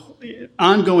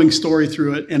ongoing story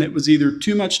through it, and it was either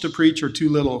too much to preach or too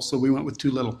little, so we went with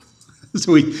too little.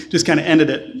 So we just kind of ended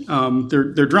it.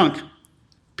 They're drunk,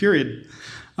 period.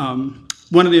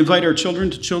 Wanted to invite our children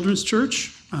to Children's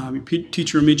Church.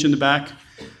 Teacher will meet you in the back.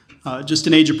 Just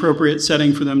an age-appropriate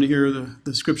setting for them to hear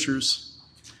the scriptures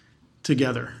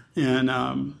together. And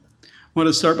I want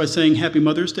to start by saying Happy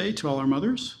Mother's Day to all our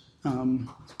mothers.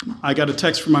 I got a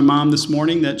text from my mom this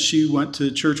morning that she went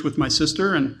to church with my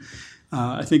sister, and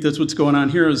I think that's what's going on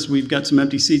here is we've got some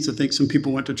empty seats. I think some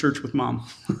people went to church with mom.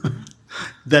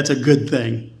 That's a good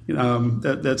thing.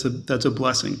 That's a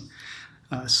blessing.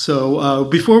 So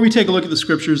before we take a look at the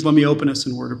scriptures, let me open us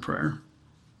in word of prayer.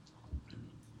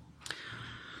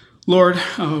 Lord,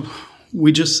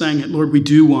 we just sang it. Lord, we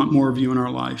do want more of you in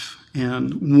our life.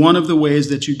 And one of the ways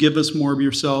that you give us more of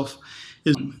yourself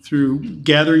is through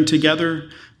gathering together,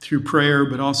 through prayer,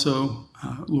 but also,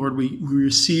 Lord, we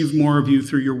receive more of you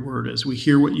through your word as we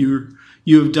hear what you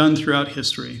have done throughout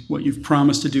history, what you've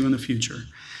promised to do in the future.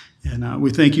 And we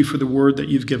thank you for the word that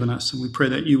you've given us, and we pray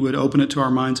that you would open it to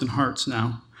our minds and hearts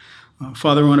now.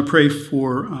 Father, I want to pray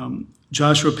for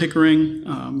Joshua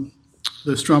Pickering.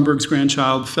 The Stromberg's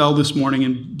grandchild fell this morning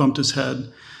and bumped his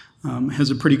head,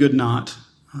 has a pretty good knot.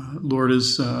 Lord,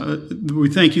 we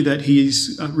thank you that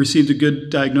he's received a good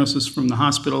diagnosis from the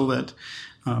hospital, that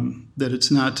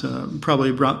it's not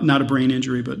probably not a brain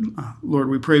injury, but Lord,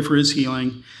 we pray for his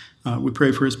healing. We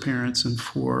pray for his parents and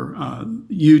for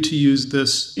you to use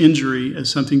this injury as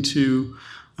something to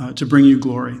bring you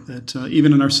glory, that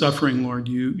even in our suffering, Lord,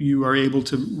 you are able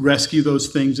to rescue those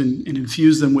things and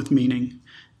infuse them with meaning,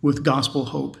 with gospel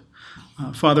hope.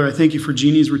 Father, I thank you for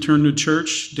Jeannie's return to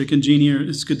church. Dick and Jeannie,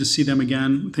 it's good to see them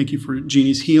again. Thank you for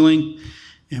Jeannie's healing.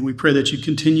 And we pray that you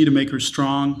continue to make her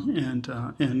strong.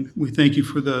 And we thank you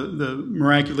for the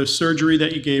miraculous surgery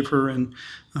that you gave her, and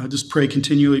just pray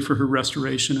continually for her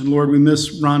restoration. And Lord, we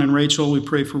miss Ron and Rachel. We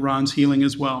pray for Ron's healing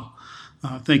as well.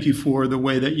 Thank you for the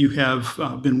way that you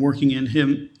have been working in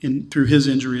him through his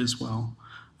injury as well.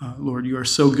 Lord, you are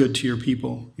so good to your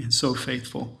people and so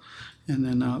faithful. And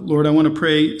then, Lord, I want to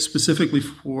pray specifically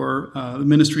for the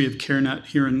ministry of CareNet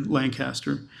here in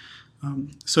Lancaster.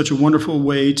 Such a wonderful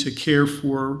way to care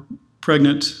for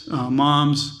pregnant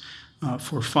moms,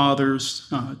 for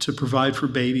fathers, to provide for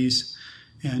babies,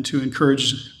 and to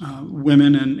encourage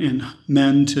women and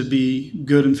men to be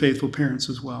good and faithful parents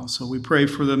as well. So we pray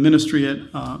for the ministry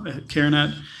at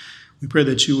CareNet. We pray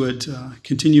that you would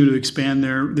continue to expand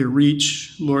their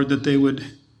reach, Lord, that they would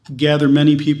gather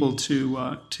many people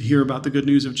to hear about the good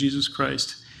news of Jesus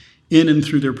Christ in and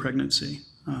through their pregnancy.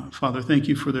 Father, thank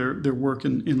you for their work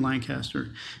in Lancaster.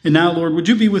 And now, Lord, would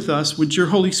you be with us? Would your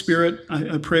Holy Spirit,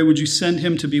 I pray, would you send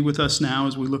him to be with us now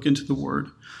as we look into the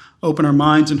Word? Open our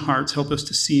minds and hearts. Help us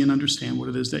to see and understand what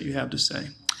it is that you have to say.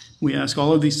 We ask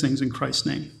all of these things in Christ's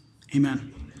name.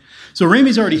 Amen. So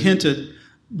Ramey's already hinted,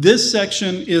 this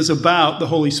section is about the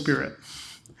Holy Spirit.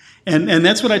 And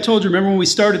that's what I told you. Remember when we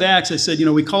started Acts, I said,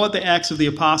 we call it the Acts of the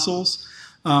Apostles.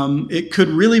 It could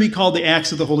really be called the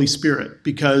Acts of the Holy Spirit,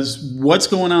 because what's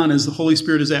going on is the Holy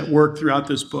Spirit is at work throughout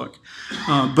this book.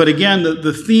 But again,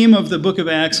 the theme of the book of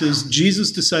Acts is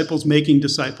Jesus' disciples making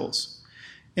disciples.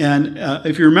 And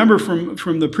if you remember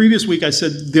from the previous week, I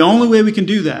said the only way we can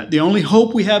do that, the only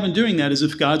hope we have in doing that is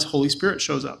if God's Holy Spirit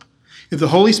shows up. If the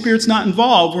Holy Spirit's not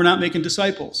involved, we're not making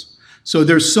disciples. So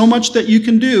there's so much that you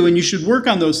can do, and you should work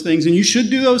on those things, and you should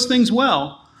do those things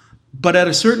well. But at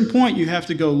a certain point, you have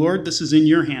to go, Lord, this is in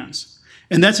your hands.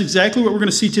 And that's exactly what we're going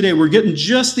to see today. We're getting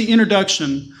just the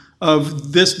introduction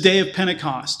of this day of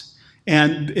Pentecost.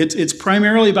 And it's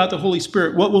primarily about the Holy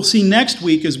Spirit. What we'll see next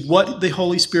week is what the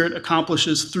Holy Spirit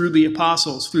accomplishes through the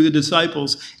apostles, through the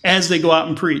disciples, as they go out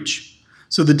and preach.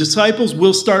 So the disciples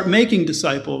will start making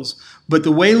disciples. But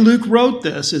the way Luke wrote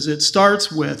this is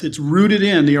it's rooted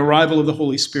in the arrival of the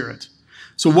Holy Spirit.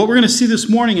 So what we're going to see this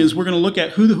morning is we're going to look at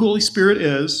who the Holy Spirit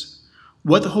is,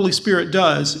 what the Holy Spirit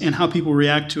does, and how people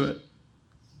react to it.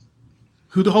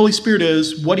 Who the Holy Spirit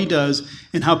is, what he does,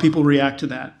 and how people react to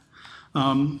that.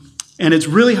 And it's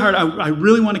really hard. I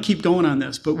really want to keep going on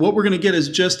this, but what we're going to get is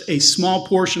just a small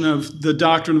portion of the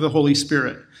doctrine of the Holy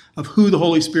Spirit, of who the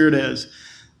Holy Spirit is.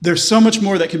 There's so much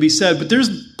more that can be said, but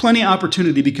there's plenty of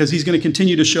opportunity because he's going to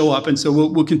continue to show up. And so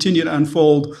we'll continue to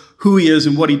unfold who he is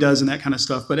and what he does and that kind of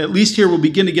stuff. But at least here we'll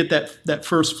begin to get that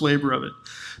first flavor of it.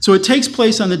 So it takes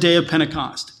place on the day of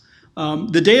Pentecost.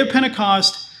 The day of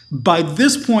Pentecost, by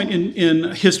this point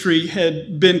in history,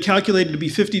 had been calculated to be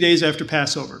 50 days after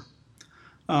Passover.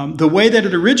 The way that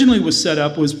it originally was set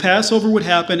up was Passover would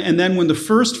happen, and then when the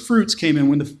first fruits came in,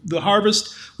 when the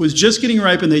harvest was just getting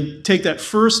ripe, and they'd take that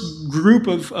first group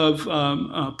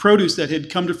of produce that had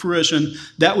come to fruition,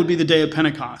 that would be the day of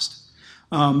Pentecost.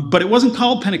 But it wasn't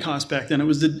called Pentecost back then. It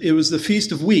was the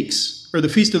Feast of Weeks, or the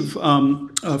Feast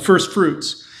of First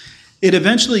Fruits. It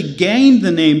eventually gained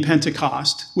the name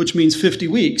Pentecost, which means 50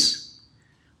 weeks,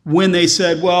 when they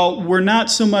said, well, we're not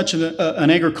so much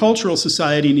an agricultural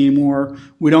society anymore.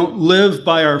 We don't live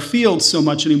by our fields so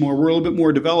much anymore. We're a little bit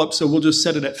more developed, so we'll just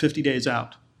set it at 50 days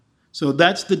out. So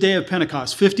that's the day of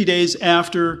Pentecost. 50 days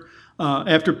after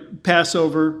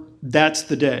Passover, that's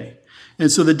the day.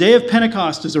 And so the day of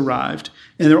Pentecost has arrived,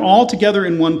 and they're all together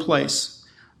in one place.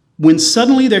 When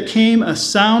suddenly there came a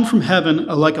sound from heaven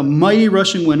like a mighty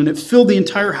rushing wind, and it filled the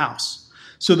entire house.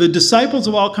 So the disciples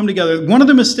have all come together. One of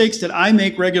the mistakes that I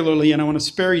make regularly, and I want to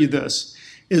spare you this,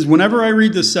 is whenever I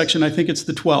read this section, I think it's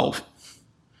the 12.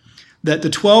 That the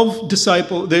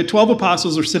 12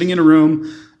 apostles are sitting in a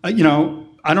room, I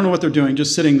don't know what they're doing,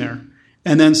 just sitting there.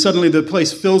 And then suddenly the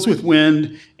place fills with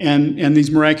wind, and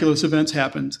these miraculous events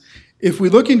happen. If we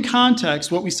look in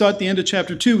context, what we saw at the end of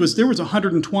chapter 2 was there was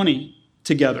 120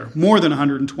 together, more than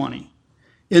 120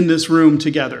 in this room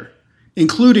together,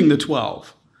 including the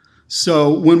 12.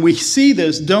 So when we see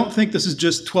this, don't think this is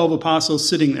just 12 apostles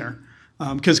sitting there.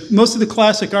 Because most of the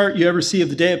classic art you ever see of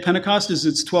the day of Pentecost is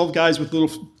it's 12 guys with little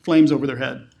flames over their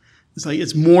head.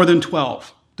 It's more than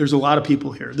 12. There's a lot of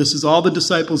people here. This is all the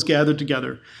disciples gathered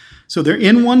together. So they're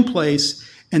in one place,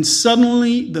 and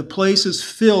suddenly the place is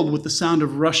filled with the sound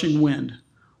of rushing wind.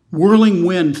 Whirling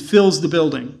wind fills the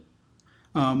building.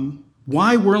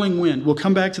 Why whirling wind? We'll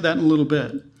come back to that in a little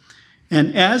bit.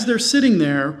 And as they're sitting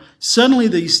there, suddenly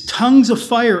these tongues of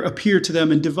fire appear to them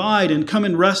and divide and come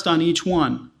and rest on each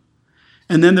one.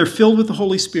 And then they're filled with the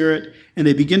Holy Spirit, and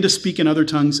they begin to speak in other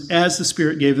tongues as the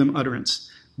Spirit gave them utterance.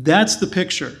 That's the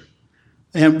picture.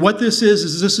 And what this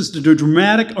is this is the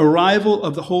dramatic arrival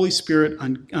of the Holy Spirit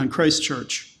on Christ's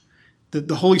church.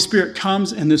 The Holy Spirit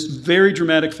comes in this very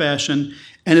dramatic fashion,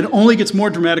 and it only gets more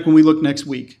dramatic when we look next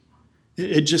week.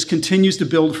 It just continues to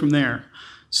build from there.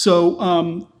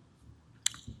 So,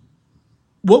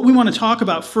 what we want to talk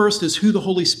about first is who the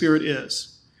Holy Spirit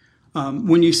is.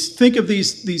 When you think of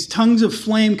these tongues of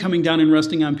flame coming down and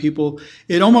resting on people,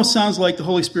 it almost sounds like the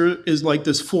Holy Spirit is like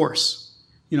this force.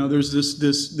 There's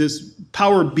this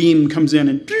power beam comes in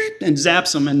and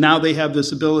zaps them, and now they have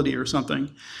this ability or something.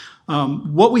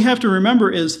 What we have to remember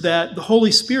is that the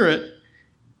Holy Spirit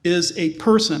is a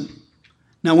person.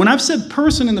 Now, when I've said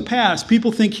person in the past,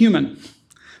 people think human,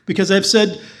 because I've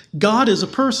said God is a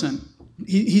person.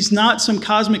 He's not some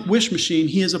cosmic wish machine.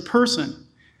 He is a person.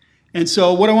 And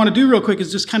so what I want to do real quick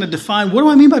is just kind of define, what do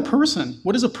I mean by person?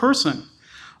 What is a person?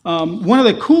 One of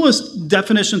the coolest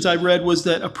definitions I read was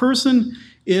that a person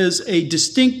is a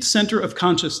distinct center of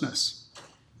consciousness.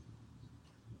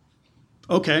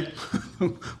 Okay,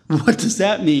 what does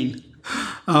that mean?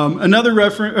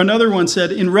 Another one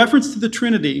said, in reference to the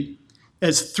Trinity,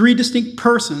 as three distinct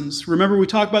persons, remember we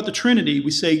talk about the Trinity,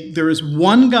 we say there is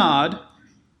one God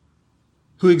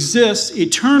who exists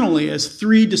eternally as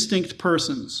three distinct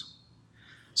persons.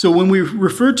 So when we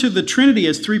refer to the Trinity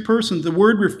as three persons, the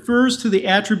word refers to the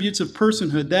attributes of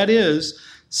personhood. That is,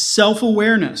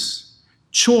 self-awareness,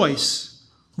 choice,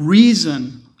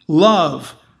 reason,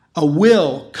 love, a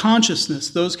will, consciousness,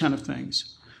 those kind of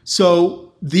things.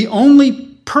 So the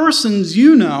only persons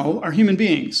you know are human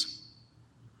beings.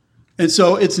 And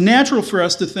so it's natural for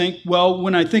us to think, well,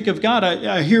 when I think of God,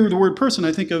 I hear the word person,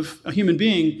 I think of a human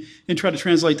being and try to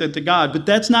translate that to God. But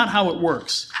that's not how it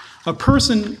works. A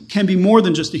person can be more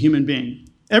than just a human being.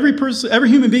 Every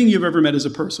human being you've ever met is a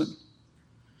person.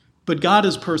 But God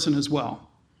is person as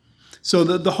well. So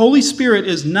the Holy Spirit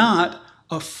is not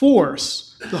a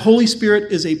force. The Holy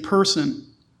Spirit is a person.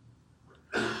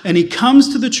 And he comes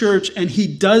to the church and he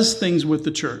does things with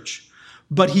the church.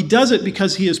 But he does it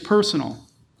because he is personal.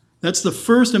 That's the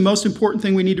first and most important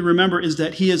thing we need to remember, is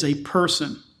that he is a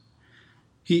person.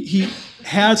 He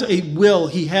has a will.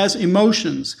 He has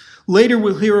emotions. Later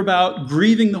we'll hear about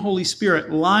grieving the Holy Spirit,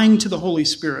 lying to the Holy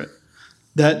Spirit,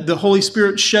 that the Holy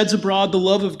Spirit sheds abroad the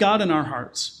love of God in our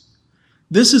hearts.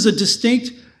 This is a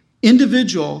distinct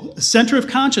individual, a center of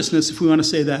consciousness, if we want to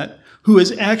say that, who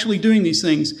is actually doing these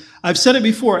things. I've said it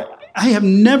before, I have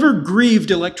never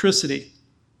grieved electricity.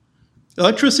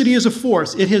 Electricity is a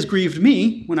force. It has grieved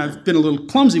me when I've been a little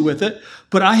clumsy with it,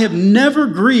 but I have never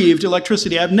grieved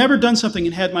electricity. I've never done something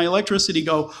and had my electricity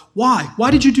go, why?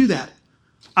 Why did you do that?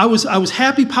 I was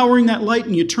happy powering that light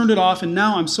and you turned it off and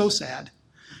now I'm so sad.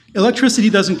 Electricity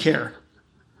doesn't care.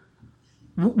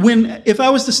 If I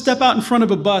was to step out in front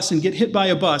of a bus and get hit by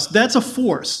a bus, that's a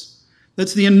force.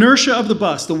 That's the inertia of the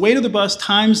bus. The weight of the bus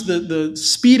times the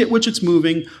speed at which it's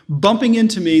moving, bumping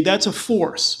into me, that's a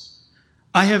force.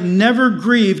 I have never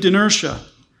grieved inertia.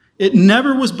 It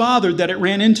never was bothered that it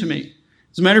ran into me.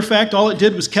 As a matter of fact, all it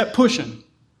did was kept pushing.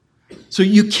 So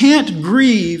you can't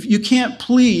grieve, you can't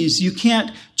please, you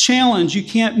can't challenge, you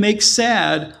can't make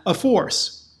sad a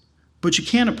force. But you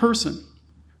can a person.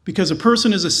 Because a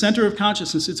person is a center of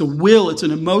consciousness. It's a will, it's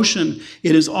an emotion.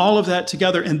 It is all of that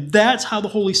together. And that's how the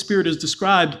Holy Spirit is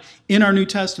described in our New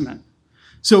Testament.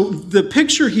 So the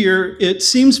picture here, it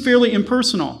seems fairly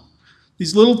impersonal.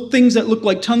 These little things that look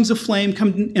like tongues of flame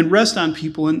come and rest on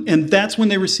people, and that's when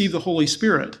they receive the Holy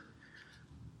Spirit.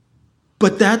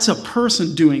 But that's a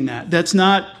person doing that. That's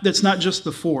not just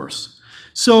the force.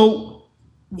 So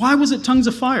why was it tongues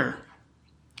of fire?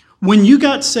 When you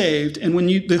got saved and when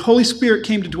the Holy Spirit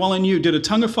came to dwell in you, did a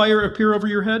tongue of fire appear over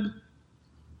your head?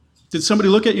 Did somebody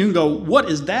look at you and go, what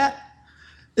is that?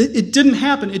 It didn't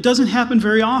happen. It doesn't happen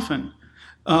very often.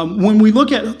 When we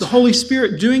look at the Holy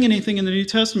Spirit doing anything in the New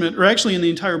Testament, or actually in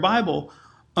the entire Bible,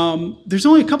 there's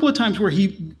only a couple of times where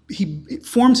he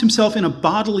forms himself in a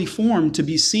bodily form to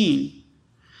be seen.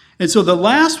 And so the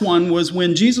last one was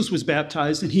when Jesus was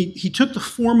baptized, and he took the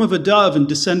form of a dove and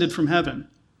descended from heaven.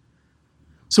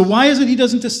 So why is it he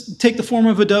doesn't just take the form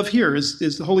of a dove here?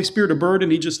 Is the Holy Spirit a bird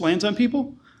and he just lands on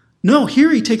people? No, here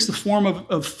he takes the form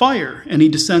of fire and he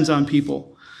descends on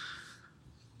people.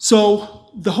 So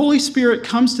the Holy Spirit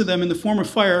comes to them in the form of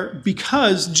fire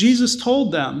because Jesus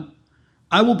told them,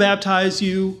 I will baptize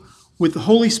you with the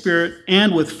Holy Spirit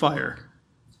and with fire.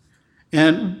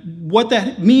 And what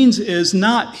that means is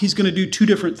not he's going to do two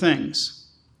different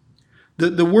things.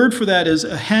 The word for that is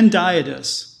a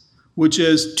hendiadys, which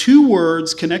is two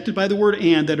words connected by the word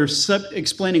and that are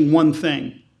explaining one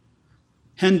thing.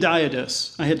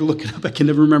 Hendiadys. I had to look it up. I can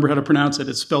never remember how to pronounce it.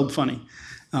 It's spelled funny.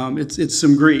 It's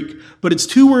some Greek. But it's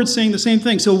two words saying the same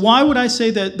thing. So why would I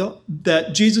say that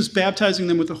Jesus baptizing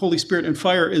them with the Holy Spirit and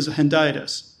fire is a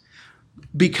hendiadys?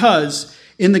 Because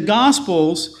in the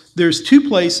Gospels, there's two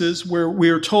places where we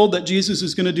are told that Jesus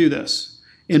is going to do this.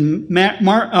 In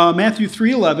Matthew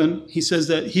 3:11, he says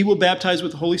that he will baptize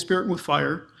with the Holy Spirit and with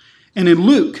fire. And in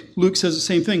Luke says the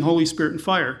same thing, Holy Spirit and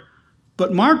fire.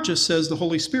 But Mark just says the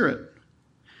Holy Spirit.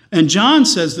 And John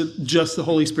says that just the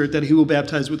Holy Spirit, that he will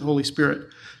baptize with the Holy Spirit.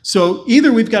 So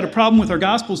either we've got a problem with our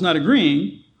Gospels not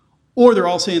agreeing, or they're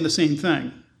all saying the same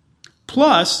thing.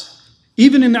 Plus,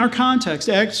 even in our context,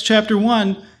 Acts chapter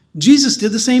 1, Jesus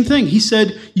did the same thing. He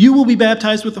said, you will be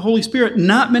baptized with the Holy Spirit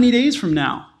not many days from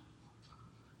now.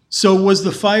 So was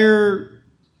the fire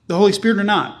the Holy Spirit or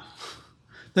not?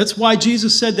 That's why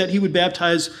Jesus said that he would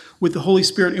baptize with the Holy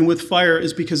Spirit and with fire,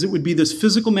 is because it would be this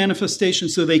physical manifestation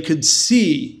so they could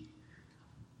see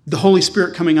the Holy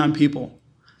Spirit coming on people.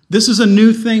 This is a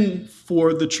new thing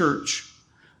for the church.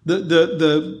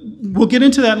 We'll get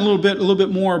into that in a little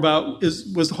bit more about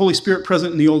was the Holy Spirit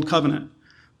present in the Old Covenant.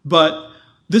 But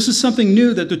this is something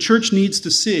new that the church needs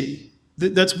to see.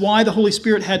 That's why the Holy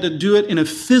Spirit had to do it in a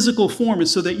physical form,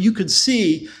 is so that you could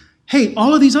see, hey,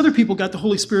 all of these other people got the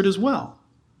Holy Spirit as well.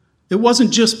 It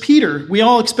wasn't just Peter. We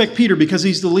all expect Peter because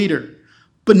he's the leader.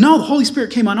 But no, the Holy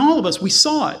Spirit came on all of us. We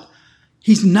saw it.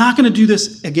 He's not going to do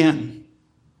this again.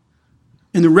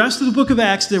 In the rest of the book of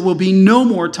Acts, there will be no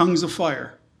more tongues of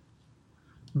fire.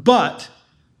 But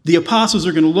the apostles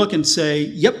are going to look and say,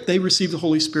 yep, they received the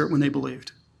Holy Spirit when they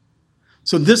believed.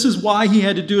 So this is why he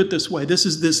had to do it this way. This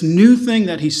is this new thing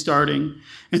that he's starting.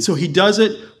 And so he does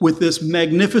it with this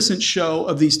magnificent show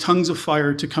of these tongues of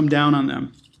fire to come down on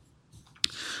them.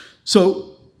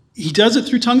 So he does it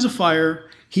through tongues of fire.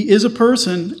 He is a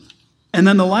person. And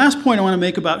then the last point I want to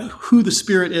make about who the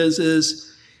Spirit is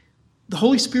the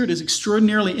Holy Spirit is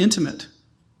extraordinarily intimate.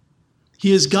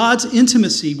 He is God's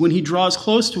intimacy when he draws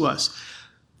close to us.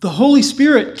 The Holy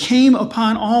Spirit came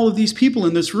upon all of these people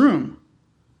in this room.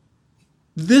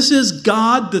 This is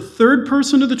God, the third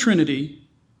person of the Trinity,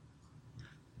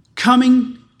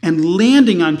 coming and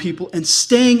landing on people and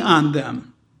staying on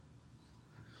them.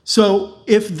 So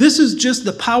if this is just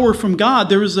the power from God,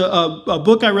 there was a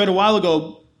book I read a while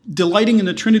ago, Delighting in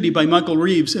the Trinity by Michael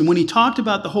Reeves. And when he talked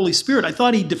about the Holy Spirit, I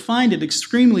thought he defined it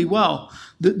extremely well.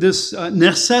 This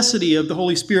necessity of the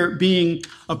Holy Spirit being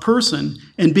a person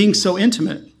and being so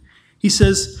intimate. He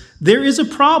says, there is a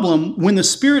problem when the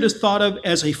Spirit is thought of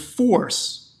as a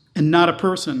force and not a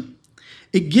person.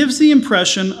 It gives the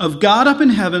impression of God up in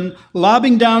heaven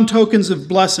lobbing down tokens of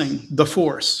blessing, the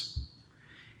force,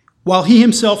 while he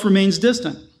himself remains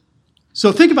distant.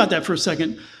 So think about that for a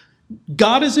second.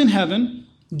 God is in heaven.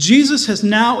 Jesus has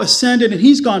now ascended and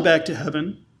he's gone back to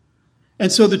heaven.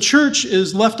 And so the church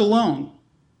is left alone.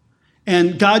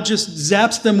 And God just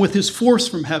zaps them with his force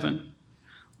from heaven.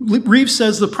 Reeves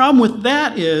says the problem with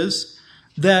that is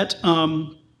that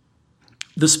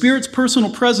the Spirit's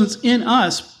personal presence in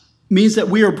us means that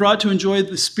we are brought to enjoy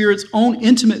the Spirit's own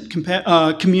intimate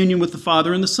communion with the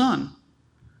Father and the Son.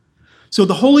 So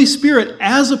the Holy Spirit,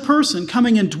 as a person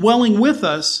coming and dwelling with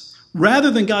us, rather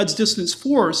than God's distant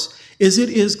force, it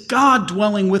is God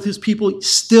dwelling with his people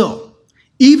still,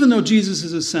 even though Jesus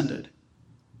is ascended.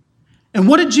 And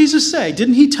what did Jesus say?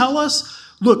 Didn't he tell us,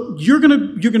 look, you're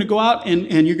going to go out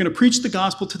and you're going to preach the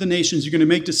gospel to the nations. You're going to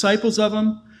make disciples of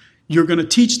them. You're going to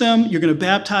teach them. You're going to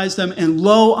baptize them. And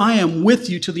lo, I am with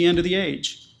you to the end of the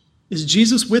age. Is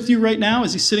Jesus with you right now?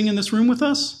 Is he sitting in this room with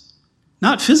us?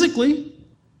 Not physically.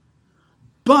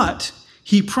 But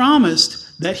he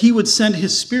promised that he would send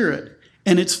his Spirit.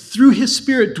 And it's through his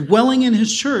Spirit dwelling in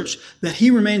his church that he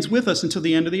remains with us until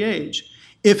the end of the age.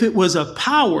 If it was a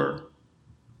power,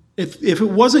 if it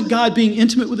wasn't God being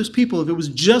intimate with his people, if it was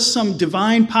just some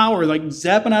divine power like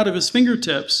zapping out of his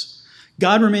fingertips,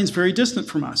 God remains very distant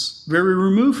from us, very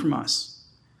removed from us.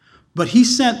 But he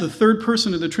sent the third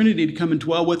person of the Trinity to come and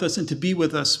dwell with us and to be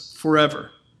with us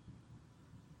forever.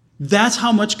 That's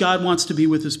how much God wants to be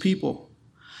with his people.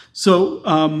 So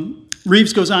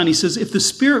Reeves goes on, he says, if the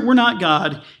Spirit were not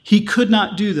God, he could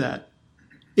not do that.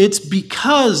 It's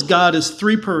because God is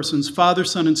three persons, Father,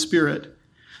 Son, and Spirit,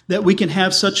 that we can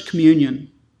have such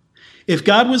communion. If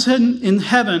God was in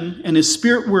heaven and his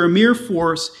Spirit were a mere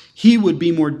force, he would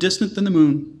be more distant than the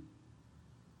moon.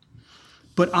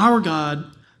 But our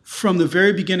God, from the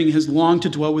very beginning, has longed to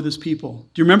dwell with his people.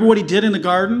 Do you remember what he did in the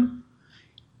garden?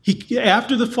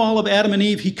 After the fall of Adam and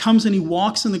Eve, he comes and he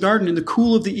walks in the garden in the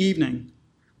cool of the evening.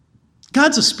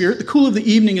 God's a spirit. The cool of the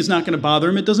evening is not going to bother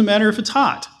him. It doesn't matter if it's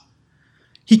hot.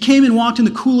 He came and walked in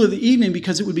the cool of the evening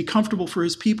because it would be comfortable for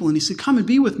his people. And he said, come and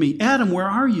be with me. Adam, where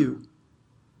are you?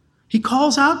 He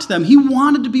calls out to them. He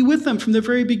wanted to be with them from the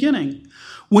very beginning.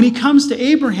 When he comes to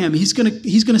Abraham, he's going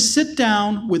to sit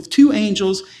down with two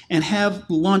angels and have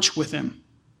lunch with him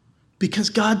because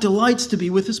God delights to be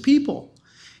with his people.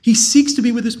 He seeks to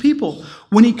be with his people.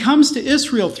 When he comes to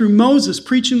Israel through Moses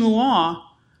preaching the law,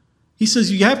 he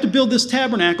says, you have to build this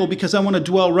tabernacle because I want to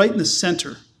dwell right in the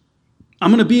center. I'm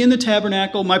going to be in the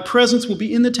tabernacle. My presence will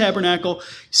be in the tabernacle.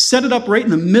 Set it up right in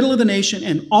the middle of the nation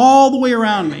and all the way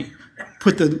around me.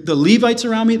 Put the Levites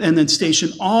around me and then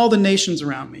station all the nations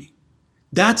around me.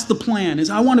 That's the plan, is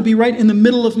I want to be right in the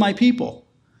middle of my people.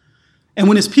 And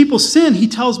when his people sin, he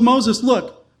tells Moses,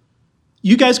 look,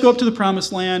 you guys go up to the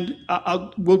promised land.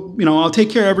 I'll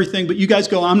take care of everything, but you guys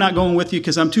go. I'm not going with you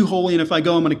because I'm too holy, and if I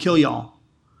go, I'm going to kill y'all.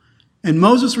 And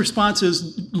Moses' response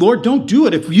is, Lord, don't do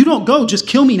it. If you don't go, just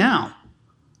kill me now.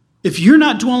 If you're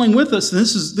not dwelling with us,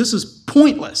 this is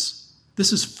pointless.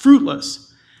 This is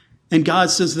fruitless. And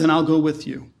God says, then I'll go with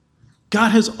you. God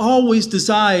has always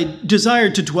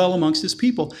desired to dwell amongst his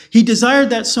people. He desired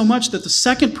that so much that the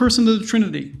second person of the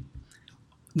Trinity,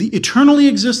 the eternally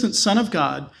existent Son of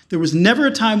God, there was never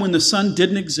a time when the Son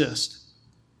didn't exist.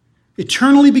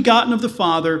 Eternally begotten of the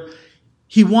Father,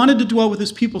 he wanted to dwell with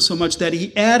his people so much that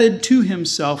he added to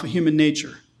himself a human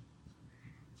nature.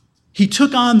 He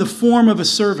took on the form of a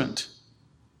servant.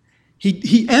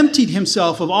 He emptied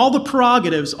himself of all the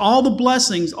prerogatives, all the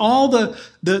blessings, all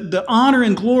the honor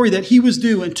and glory that he was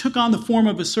due, and took on the form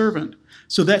of a servant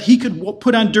so that he could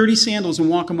put on dirty sandals and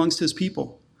walk amongst his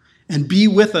people and be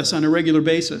with us on a regular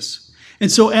basis.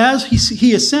 And so as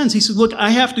he ascends, he says, look,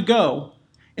 I have to go.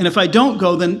 And if I don't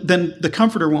go, then the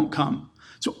Comforter won't come.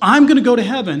 So I'm going to go to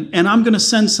heaven and I'm going to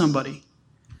send somebody.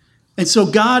 And so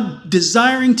God,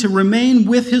 desiring to remain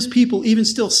with his people, even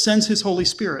still sends his Holy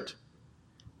Spirit.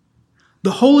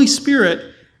 The Holy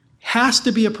Spirit has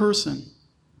to be a person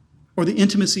or the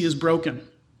intimacy is broken.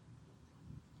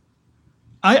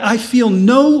 I feel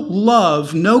no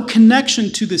love, no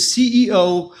connection to the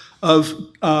CEO of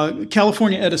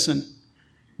California Edison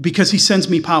because he sends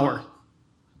me power.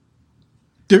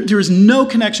 There is no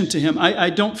connection to him.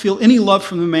 I don't feel any love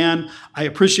from the man. I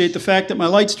appreciate the fact that my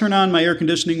lights turn on, my air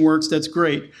conditioning works. That's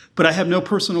great. But I have no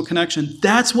personal connection.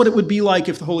 That's what it would be like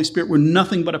if the Holy Spirit were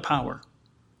nothing but a power.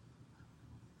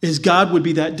 Is God would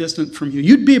be that distant from you.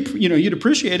 You'd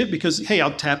appreciate it because, hey,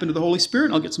 I'll tap into the Holy Spirit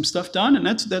and I'll get some stuff done, and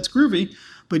that's groovy.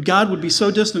 But God would be so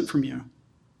distant from you.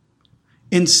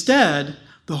 Instead,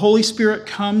 the Holy Spirit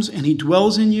comes and he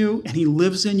dwells in you and he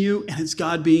lives in you, and it's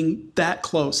God being that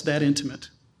close, that intimate.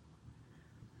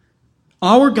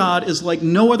 Our God is like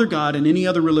no other God in any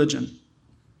other religion.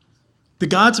 The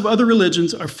gods of other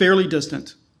religions are fairly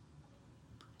distant.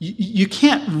 You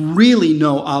can't really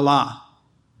know Allah.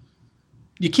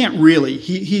 You can't really.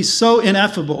 He's so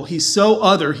ineffable. He's so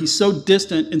other. He's so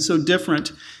distant and so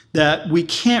different that we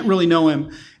can't really know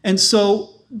him. And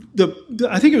so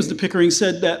I think it was the Pickering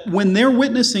said that when they're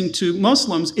witnessing to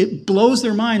Muslims, it blows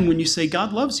their mind when you say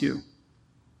God loves you.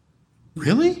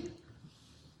 Really?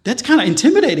 That's kind of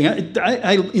intimidating.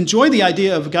 I enjoy the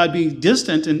idea of God being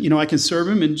distant and, I can serve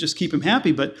him and just keep him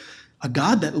happy. But a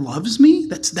God that loves me,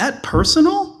 that's that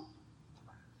personal?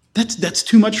 That's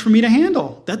too much for me to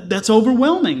handle. That's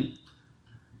overwhelming.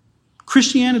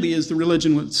 Christianity is the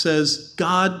religion that says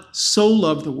God so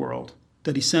loved the world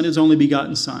that he sent his only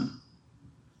begotten Son.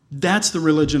 That's the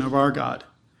religion of our God.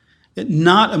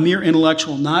 Not a mere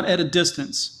intellectual, not at a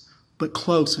distance, but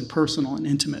close and personal and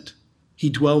intimate. He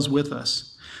dwells with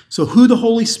us. So who the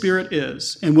Holy Spirit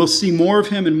is, and we'll see more of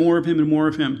him and more of him and more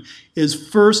of him, is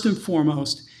first and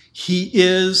foremost, he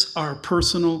is our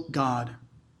personal God.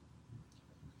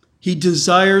 He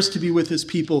desires to be with his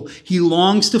people. He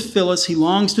longs to fill us. He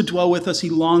longs to dwell with us. He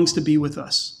longs to be with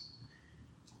us.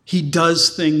 He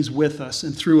does things with us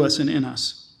and through us and in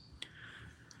us.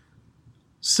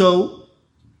 So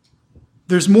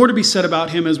there's more to be said about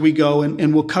him as we go,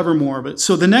 and we'll cover more of it.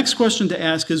 So the next question to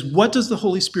ask is, what does the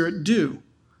Holy Spirit do?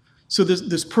 So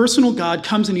this personal God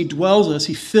comes and he dwells us,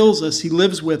 he fills us, he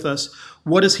lives with us.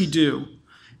 What does he do?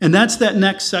 And that's that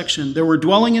next section. There were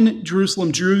dwelling in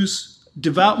Jerusalem Jews,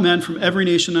 devout men from every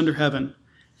nation under heaven.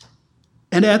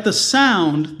 And at the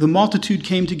sound, the multitude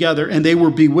came together, and they were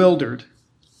bewildered.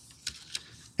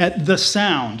 At the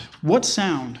sound. What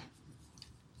sound?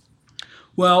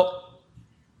 Well,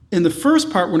 in the first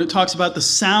part, when it talks about the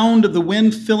sound of the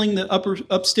wind filling the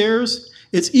upstairs,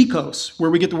 it's ekos,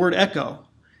 where we get the word echo.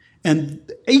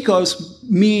 And ekos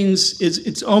means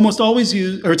it's always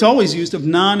used of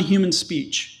non-human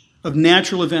speech, of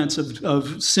natural events,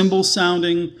 of cymbals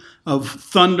sounding, of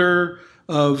thunder,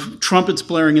 of trumpets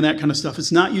blaring, and that kind of stuff.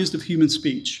 It's not used of human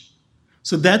speech.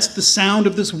 So that's the sound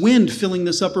of this wind filling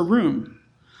this upper room.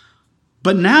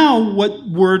 But now what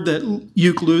word that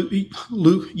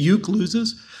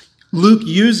Luke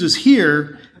uses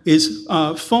here is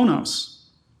phonos,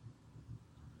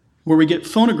 where we get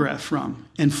phonograph from.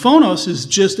 And phonos is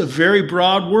just a very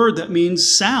broad word that means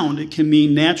sound. It can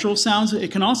mean natural sounds.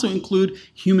 It can also include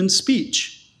human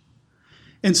speech.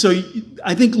 And so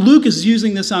I think Luke is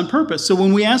using this on purpose. So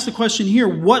when we ask the question here,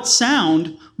 what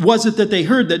sound was it that they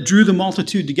heard that drew the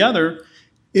multitude together?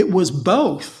 It was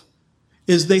both.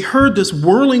 Is they heard this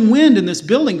whirling wind in this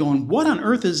building going, what on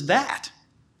earth is that?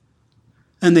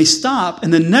 And they stop,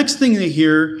 and the next thing they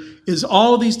hear is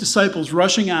all of these disciples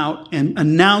rushing out and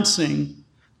announcing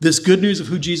this good news of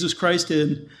who Jesus Christ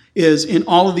is in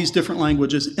all of these different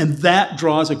languages, and that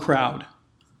draws a crowd.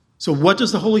 So what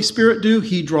does the Holy Spirit do?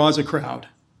 He draws a crowd.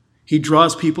 He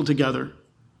draws people together.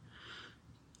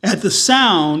 At the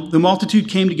sound, the multitude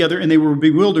came together, and they were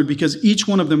bewildered because each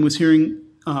one of them was hearing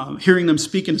them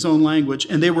speak in his own language,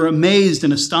 and they were amazed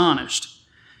and astonished.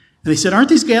 And they said, aren't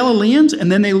these Galileans?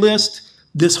 And then they list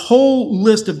this whole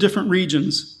list of different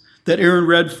regions that Aaron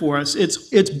read for us.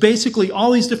 It's basically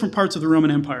all these different parts of the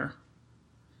Roman Empire,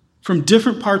 from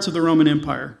different parts of the Roman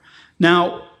Empire.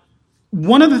 Now,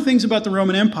 one of the things about the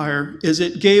Roman Empire is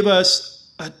it gave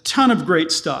us a ton of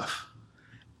great stuff.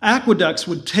 Aqueducts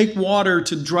would take water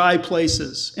to dry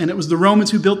places, and it was the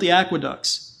Romans who built the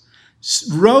aqueducts.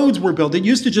 Roads were built. It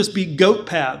used to just be goat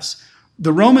paths.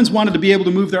 The Romans wanted to be able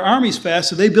to move their armies fast,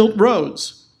 so they built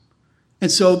roads.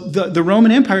 And so the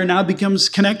Roman Empire now becomes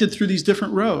connected through these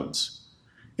different roads.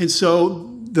 And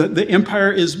so the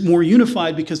empire is more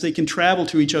unified because they can travel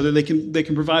to each other. They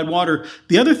can provide water.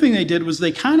 The other thing they did was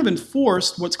they kind of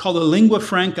enforced what's called a lingua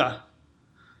franca,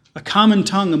 a common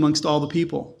tongue amongst all the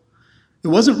people. It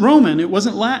wasn't Roman, it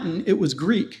wasn't Latin, it was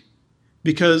Greek.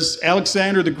 Because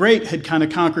Alexander the Great had kind of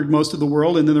conquered most of the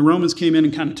world, and then the Romans came in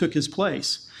and kind of took his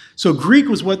place. So Greek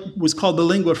was what was called the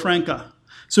lingua franca.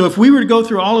 So if we were to go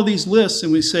through all of these lists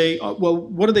and we say, well,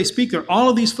 what do they speak there? All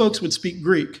of these folks would speak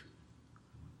Greek.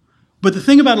 But the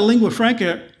thing about a lingua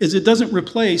franca is it doesn't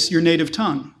replace your native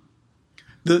tongue.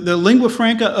 The lingua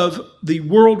franca of the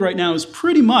world right now is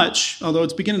pretty much, although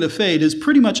it's beginning to fade, is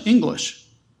pretty much English.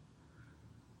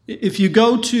 If you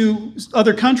go to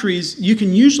other countries, you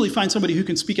can usually find somebody who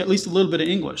can speak at least a little bit of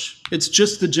English. It's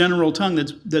just the general tongue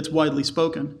that's widely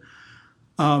spoken.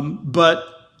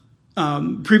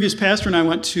 Previous pastor and I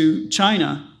went to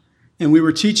China, and we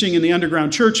were teaching in the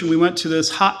underground church, and we went to this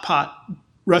hot pot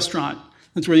restaurant.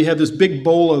 That's where you have this big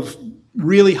bowl of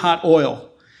really hot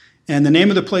oil. And the name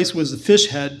of the place was the Fish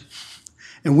Head,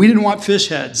 and we didn't want fish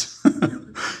heads.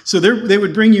 So they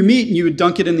would bring you meat, and you would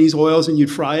dunk it in these oils, and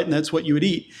you'd fry it, and that's what you would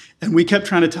eat. And we kept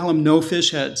trying to tell them no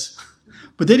fish heads.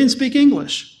 But they didn't speak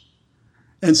English.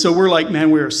 And so we're like, man,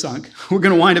 we're sunk. We're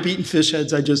going to wind up eating fish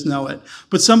heads. I just know it.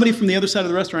 But somebody from the other side of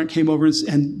the restaurant came over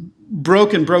and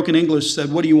broken English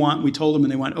said, what do you want? And we told them,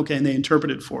 and they went, okay, and they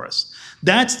interpreted for us.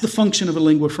 That's the function of a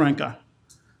lingua franca.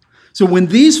 So when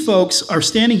these folks are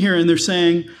standing here and they're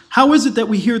saying, how is it that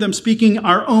we hear them speaking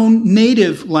our own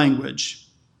native language?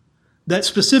 That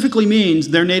specifically means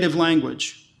their native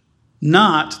language,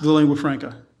 not the lingua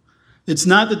franca. It's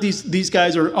not that these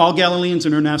guys are all Galileans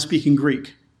and are now speaking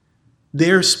Greek.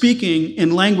 They're speaking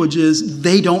in languages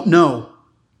they don't know,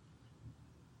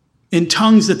 in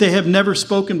tongues that they have never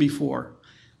spoken before.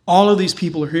 All of these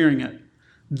people are hearing it.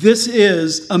 This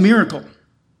is a miracle.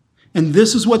 And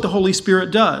this is what the Holy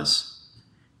Spirit does.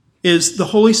 Is the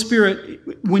Holy Spirit,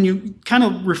 when you kind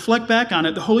of reflect back on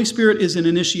it, the Holy Spirit is an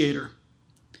initiator.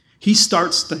 He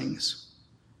starts things.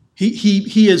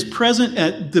 He is present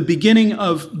at the beginning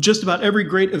of just about every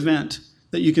great event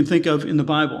that you can think of in the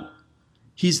Bible.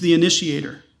 He's the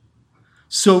initiator.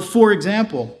 So, for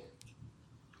example,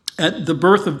 at the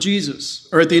birth of Jesus,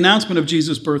 or at the announcement of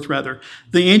Jesus' birth, rather,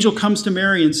 the angel comes to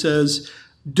Mary and says,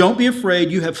 don't be afraid,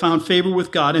 you have found favor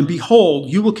with God, and behold,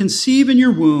 you will conceive in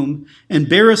your womb and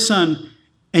bear a son,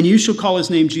 and you shall call his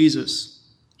name Jesus.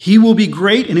 He will be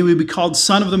great, and he will be called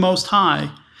Son of the Most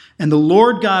High, and the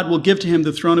Lord God will give to him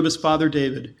the throne of his father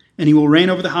David, and he will reign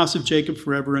over the house of Jacob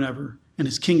forever and ever, and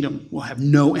his kingdom will have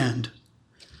no end.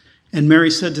 And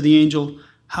Mary said to the angel,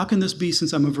 how can this be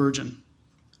since I'm a virgin?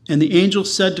 And the angel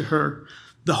said to her,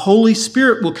 the Holy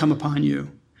Spirit will come upon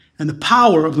you, and the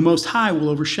power of the Most High will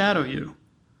overshadow you.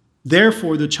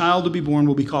 Therefore, the child to be born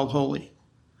will be called holy.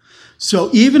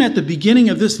 So even at the beginning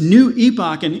of this new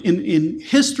epoch in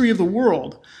history of the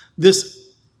world, this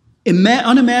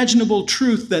unimaginable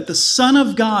truth that the Son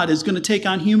of God is going to take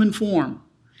on human form.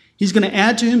 He's going to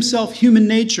add to himself human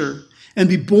nature and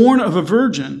be born of a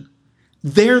virgin.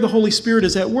 There the Holy Spirit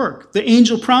is at work. The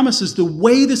angel promises the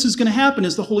way this is going to happen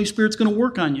is the Holy Spirit's going to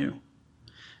work on you.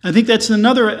 I think that's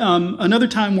another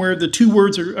time where the two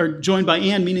words are joined by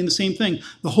and, meaning the same thing.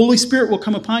 The Holy Spirit will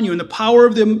come upon you, and the power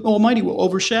of the Almighty will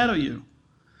overshadow you.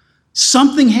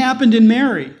 Something happened in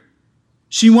Mary.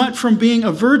 She went from being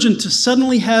a virgin to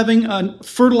suddenly having a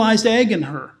fertilized egg in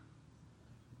her.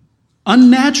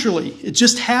 Unnaturally, it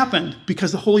just happened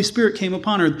because the Holy Spirit came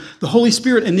upon her. The Holy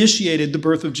Spirit initiated the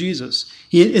birth of Jesus.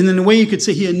 And in a way you could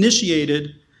say he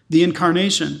initiated the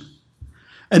incarnation.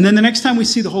 And then the next time we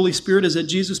see the Holy Spirit is at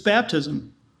Jesus'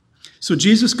 baptism. So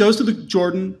Jesus goes to the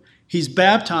Jordan, he's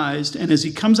baptized, and as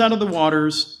he comes out of the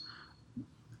waters,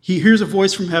 he hears a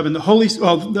voice from heaven. Let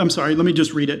me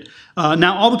just read it.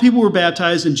 Now all the people were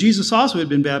baptized, and Jesus also had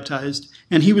been baptized,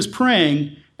 and he was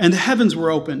praying, and the heavens were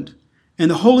opened.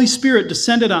 And the Holy Spirit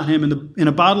descended on him in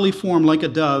a bodily form like a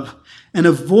dove. And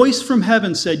a voice from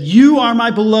heaven said, you are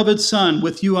my beloved Son,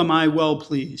 with you am I well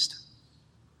pleased.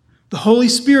 The Holy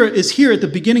Spirit is here at the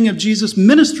beginning of Jesus'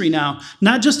 ministry now,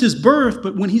 not just his birth,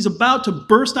 but when he's about to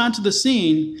burst onto the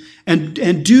scene and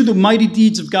do the mighty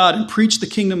deeds of God and preach the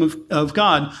kingdom of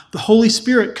God, the Holy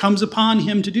Spirit comes upon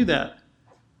him to do that.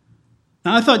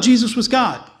 Now, I thought Jesus was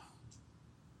God.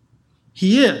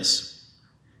 He is.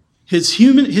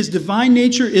 His divine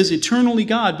nature is eternally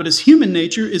God, but his human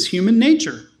nature is human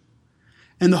nature.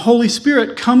 And the Holy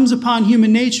Spirit comes upon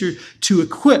human nature to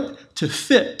equip, to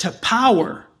fit, to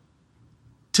power,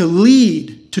 to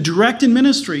lead, to direct in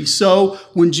ministry. So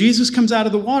when Jesus comes out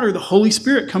of the water, the Holy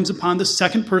Spirit comes upon the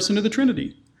second person of the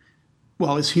Trinity.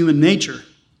 Well, his human nature,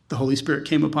 the Holy Spirit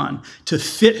came upon to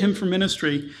fit him for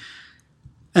ministry.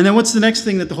 And then what's the next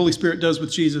thing that the Holy Spirit does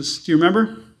with Jesus? Do you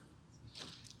remember?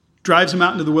 Drives him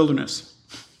out into the wilderness.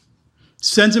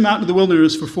 Sends him out into the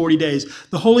wilderness for 40 days.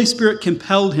 The Holy Spirit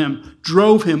compelled him,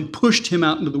 drove him, pushed him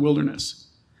out into the wilderness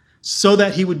so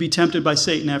that he would be tempted by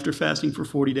Satan after fasting for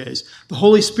 40 days. The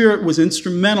Holy Spirit was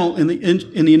instrumental in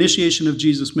the initiation of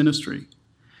Jesus' ministry.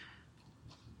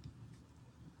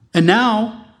 And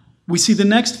now we see the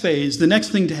next phase. The next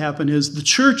thing to happen is the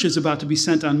church is about to be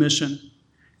sent on mission,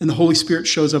 and the Holy Spirit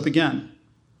shows up again.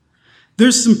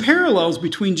 There's some parallels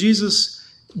between Jesus'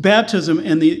 baptism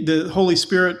and the Holy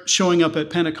Spirit showing up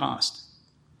at Pentecost.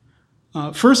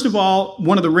 First of all,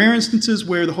 one of the rare instances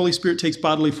where the Holy Spirit takes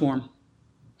bodily form.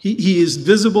 He is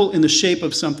visible in the shape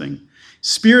of something.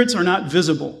 Spirits are not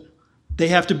visible. They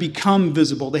have to become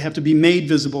visible. They have to be made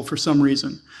visible for some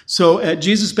reason. So at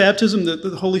Jesus' baptism,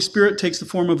 the Holy Spirit takes the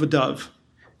form of a dove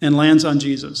and lands on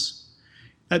Jesus.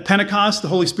 At Pentecost, the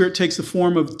Holy Spirit takes the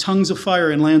form of tongues of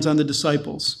fire and lands on the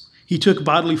disciples. He took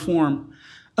bodily form.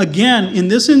 Again, in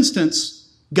this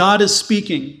instance, God is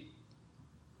speaking.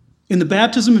 In the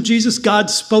baptism of Jesus, God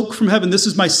spoke from heaven, "This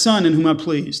is my Son in whom I'm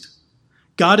pleased."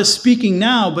 God is speaking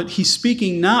now, but he's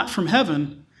speaking not from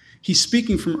heaven. He's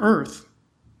speaking from earth.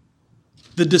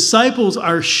 The disciples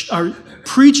are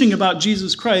preaching about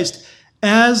Jesus Christ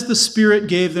as the Spirit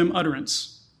gave them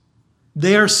utterance.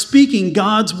 They are speaking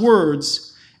God's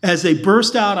words as they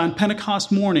burst out on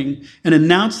Pentecost morning and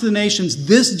announce to the nations,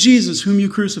 this Jesus whom you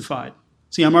crucified.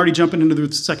 See, I'm already jumping into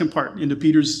the second part, into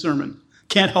Peter's sermon.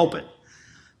 Can't help it.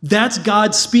 That's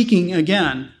God speaking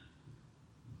again.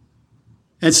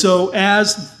 And so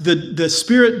as the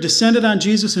Spirit descended on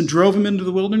Jesus and drove him into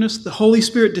the wilderness, the Holy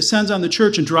Spirit descends on the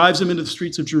church and drives them into the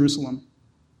streets of Jerusalem.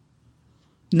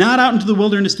 Not out into the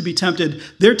wilderness to be tempted.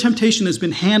 Their temptation has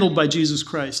been handled by Jesus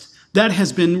Christ. That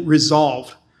has been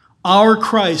resolved. Our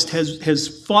Christ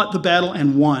has fought the battle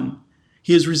and won.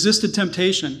 He has resisted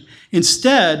temptation.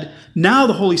 Instead, now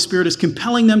the Holy Spirit is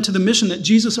compelling them to the mission that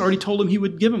Jesus already told them he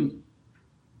would give them.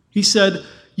 He said,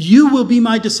 you will be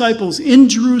my disciples in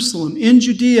Jerusalem, in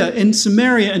Judea, in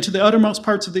Samaria, and to the uttermost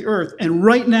parts of the earth. And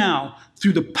right now,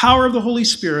 through the power of the Holy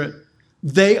Spirit,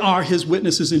 they are his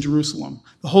witnesses in Jerusalem.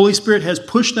 The Holy Spirit has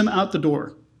pushed them out the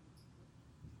door.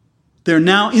 They're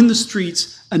now in the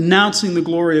streets announcing the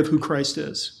glory of who Christ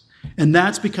is. And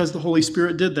that's because the Holy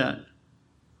Spirit did that.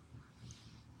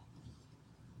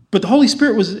 But the Holy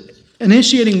Spirit was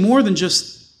initiating more than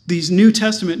just these New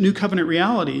Testament, New Covenant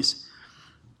realities.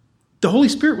 The Holy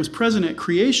Spirit was present at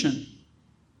creation.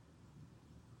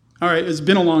 All right, it's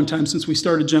been a long time since we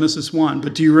started Genesis 1,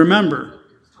 but do you remember?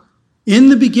 In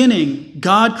the beginning,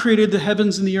 God created the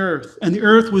heavens and the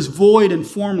earth was void and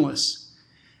formless,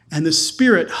 and the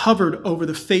Spirit hovered over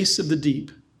the face of the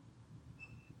deep.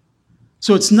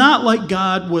 So it's not like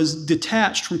God was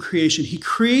detached from creation. He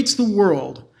creates the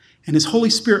world, and his Holy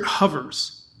Spirit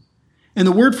hovers. And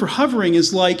the word for hovering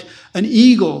is like an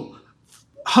eagle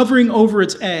hovering over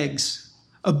its eggs,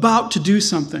 about to do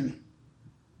something,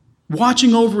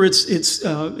 watching over its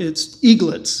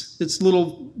eaglets, its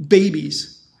little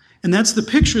babies. And that's the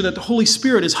picture that the Holy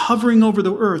Spirit is hovering over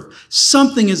the earth.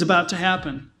 Something is about to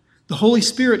happen. The Holy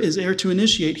Spirit is there to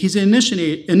initiate. He's an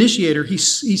initiator. He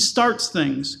starts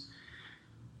things.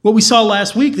 What we saw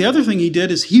last week, the other thing he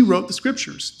did is he wrote the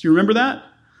scriptures. Do you remember that?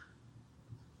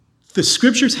 The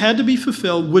scriptures had to be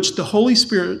fulfilled, which the Holy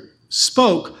Spirit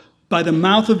spoke by the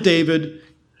mouth of David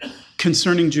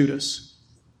concerning Judas.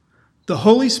 The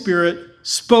Holy Spirit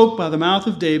spoke by the mouth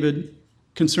of David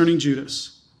concerning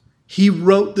Judas. He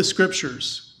wrote the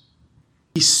scriptures.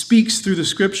 He speaks through the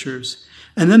scriptures.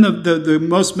 And then the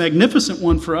most magnificent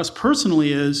one for us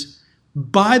personally is,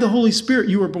 by the Holy Spirit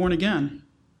you were born again.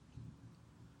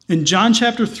 In John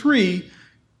chapter 3,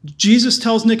 Jesus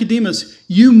tells Nicodemus,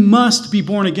 you must be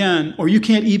born again, or you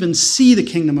can't even see the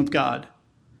kingdom of God.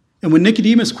 And when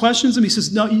Nicodemus questions him, he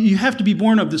says, no, you have to be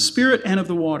born of the Spirit and of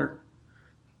the water,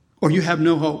 or you have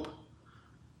no hope.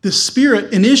 The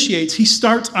Spirit initiates, he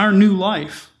starts our new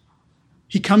life.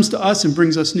 He comes to us and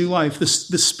brings us new life. The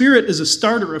Spirit is a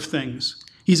starter of things.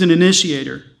 He's an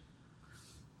initiator.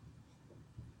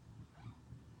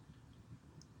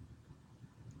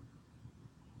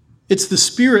 It's the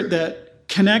Spirit that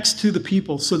connects to the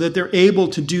people so that they're able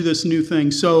to do this new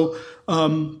thing. So,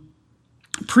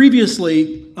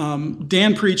 previously,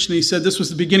 Dan preached and he said this was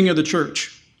the beginning of the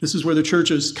church. This is where the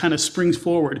church is kind of springs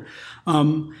forward.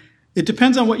 It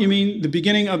depends on what you mean, the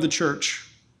beginning of the church.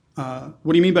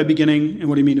 What do you mean by beginning and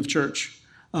what do you mean of church?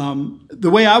 The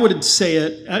way I would say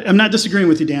it, I'm not disagreeing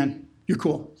with you, Dan. You're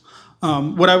cool.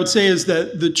 What I would say is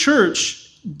that the church,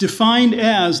 defined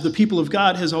as the people of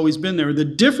God, has always been there. The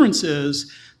difference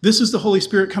is this is the Holy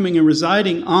Spirit coming and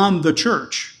residing on the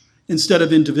church instead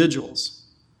of individuals.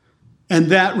 And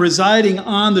that residing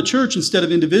on the church instead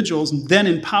of individuals then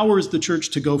empowers the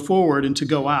church to go forward and to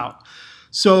go out.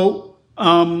 So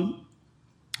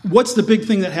what's the big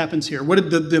thing that happens here? What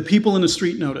did the people in the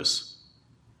street notice?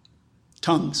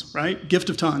 Tongues, right? Gift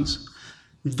of tongues.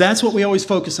 That's what we always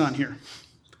focus on here.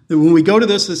 When we go to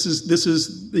this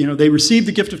is they received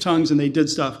the gift of tongues and they did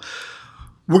stuff.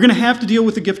 We're going to have to deal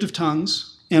with the gift of tongues.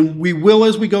 And we will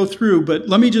as we go through, but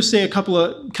let me just say a couple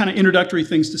of kind of introductory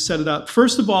things to set it up.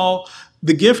 First of all,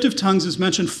 the gift of tongues is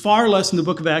mentioned far less in the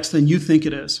book of Acts than you think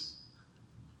it is.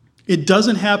 It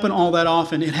doesn't happen all that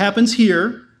often. It happens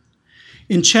here.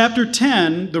 In chapter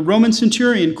 10, the Roman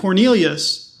centurion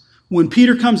Cornelius, when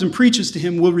Peter comes and preaches to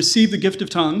him, will receive the gift of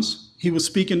tongues. He will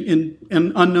speak in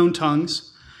unknown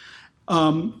tongues.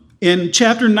 In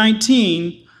chapter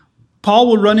 19, Paul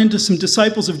will run into some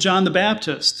disciples of John the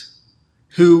Baptist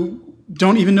who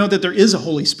don't even know that there is a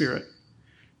Holy Spirit.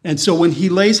 And so when he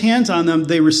lays hands on them,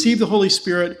 they receive the Holy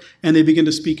Spirit and they begin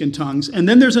to speak in tongues. And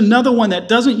then there's another one that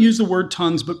doesn't use the word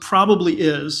tongues, but probably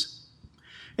is.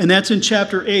 And that's in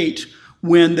chapter 8,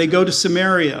 when they go to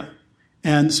Samaria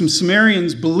And some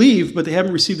Samaritans believe, but they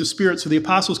haven't received the Spirit, so the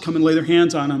apostles come and lay their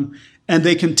hands on them, and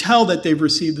they can tell that they've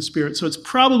received the Spirit. So it's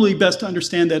probably best to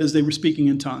understand that as they were speaking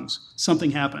in tongues.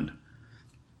 Something happened.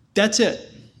 That's it.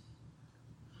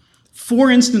 4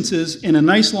 instances in a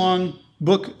nice long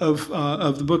book of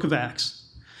the book of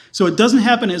Acts. So it doesn't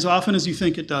happen as often as you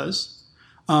think it does.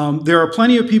 There are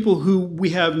plenty of people who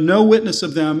we have no witness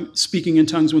of them speaking in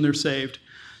tongues when they're saved.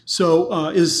 So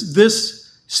is this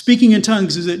speaking in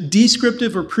tongues, is it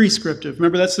descriptive or prescriptive?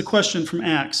 Remember, that's the question from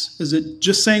Acts. Is it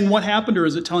just saying what happened, or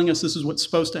is it telling us this is what's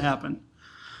supposed to happen?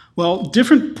 Well,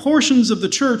 different portions of the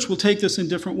church will take this in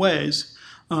different ways.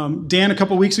 Dan, a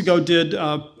couple weeks ago, did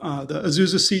the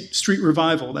Azusa Street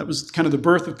Revival. That was kind of the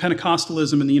birth of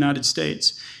Pentecostalism in the United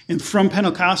States. And from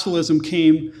Pentecostalism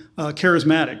came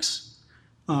charismatics.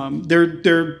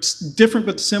 They're different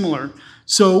but similar.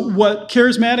 So what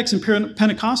charismatics and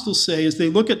Pentecostals say is they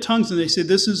look at tongues and they say,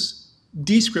 this is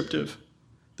descriptive.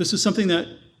 This is something that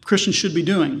Christians should be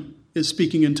doing, is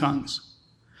speaking in tongues.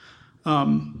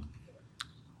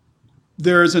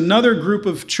 There is another group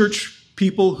of church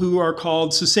people who are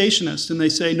called cessationists, and they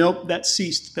say, nope, that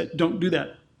ceased. Don't do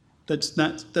that. That's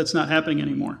not happening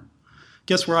anymore.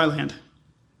 Guess where I land?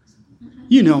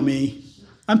 You know me.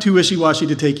 I'm too wishy-washy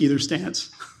to take either stance.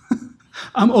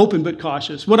 I'm open but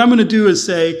cautious. What I'm going to do is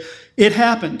say, it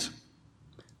happened.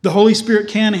 The Holy Spirit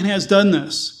can and has done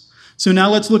this. So now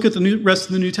let's look at the rest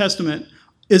of the New Testament.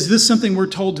 Is this something we're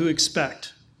told to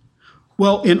expect?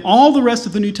 Well, in all the rest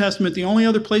of the New Testament, the only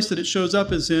other place that it shows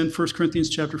up is in 1 Corinthians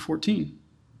chapter 14.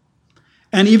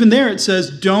 And even there it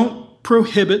says, don't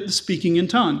prohibit the speaking in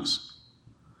tongues.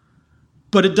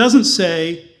 But it doesn't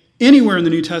say anywhere in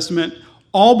the New Testament,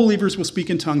 all believers will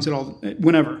speak in tongues at all,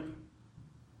 whenever.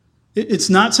 It's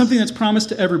not something that's promised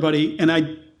to everybody,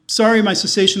 and sorry, my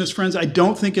cessationist friends, I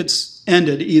don't think it's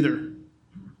ended either.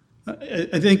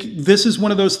 I think this is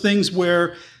one of those things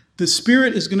where the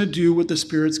Spirit is going to do what the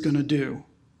Spirit's going to do.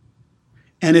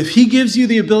 And if He gives you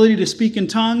the ability to speak in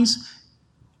tongues,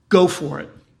 go for it.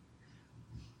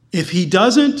 If He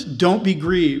doesn't, don't be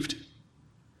grieved.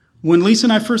 When Lisa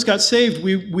and I first got saved,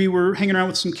 we were hanging around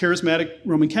with some charismatic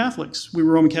Roman Catholics. We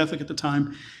were Roman Catholic at the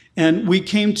time. And we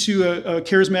came to a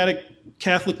charismatic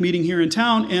Catholic meeting here in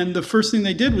town, and the first thing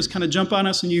they did was kind of jump on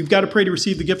us, and you've got to pray to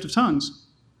receive the gift of tongues.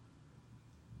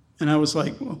 And I was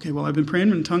like, okay, well, I've been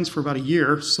praying in tongues for about a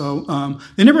year, so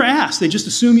they never asked. They just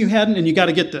assume you hadn't, and you got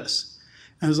to get this.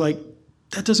 And I was like,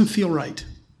 that doesn't feel right.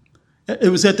 It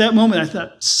was at that moment I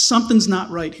thought, something's not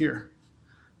right here.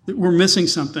 We're missing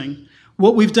something.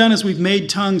 What we've done is we've made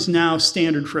tongues now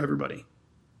standard for everybody.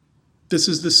 This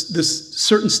is this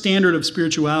certain standard of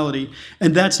spirituality,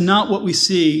 and that's not what we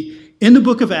see in the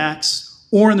book of Acts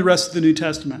or in the rest of the New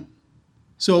Testament.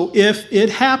 So if it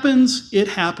happens, it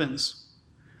happens.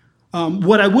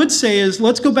 What I would say is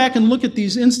let's go back and look at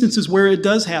these instances where it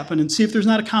does happen and see if there's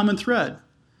not a common thread.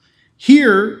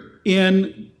 Here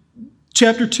in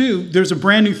chapter 2, there's a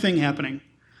brand new thing happening.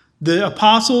 The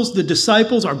apostles, the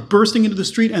disciples are bursting into the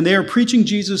street, and they are preaching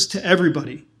Jesus to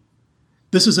everybody.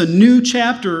 This is a new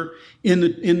chapter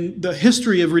in the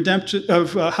history of redemption,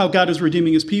 of how God is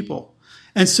redeeming His people.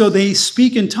 And so they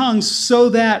speak in tongues so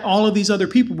that all of these other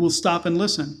people will stop and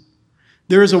listen.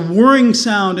 There is a whirring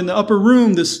sound in the upper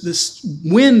room, this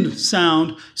wind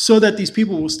sound, so that these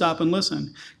people will stop and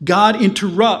listen. God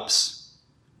interrupts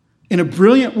in a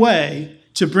brilliant way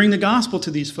to bring the gospel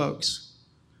to these folks.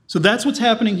 So that's what's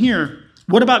happening here.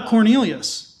 What about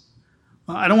Cornelius?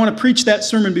 I don't want to preach that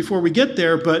sermon before we get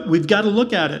there, but we've got to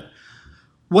look at it.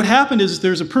 What happened is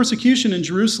there's a persecution in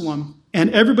Jerusalem, and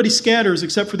everybody scatters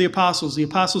except for the apostles. The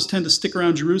apostles tend to stick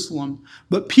around Jerusalem.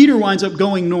 But Peter winds up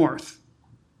going north.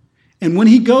 And when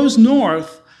he goes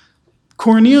north,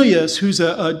 Cornelius, who's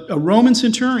a Roman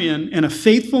centurion and a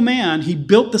faithful man, he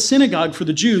built the synagogue for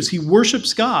the Jews. He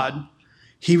worships God.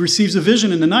 He receives a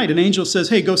vision in the night. An angel says,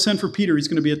 hey, go send for Peter. He's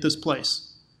going to be at this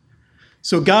place.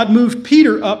 So God moved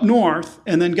Peter up north,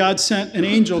 and then God sent an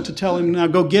angel to tell him, now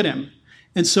go get him.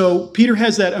 And so Peter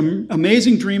has that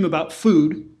amazing dream about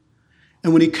food.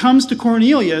 And when he comes to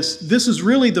Cornelius, this is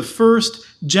really the first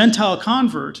Gentile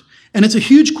convert. And it's a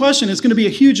huge question. It's going to be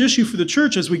a huge issue for the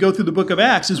church as we go through the book of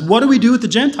Acts, is what do we do with the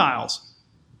Gentiles?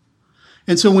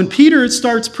 And so when Peter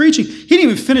starts preaching, he didn't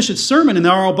even finish his sermon, and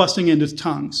they're all busting into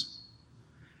tongues.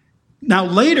 Now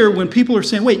later, when people are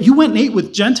saying, wait, you went and ate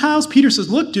with Gentiles? Peter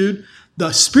says, look, dude,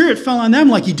 the Spirit fell on them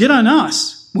like He did on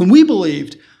us when we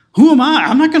believed. Who am I?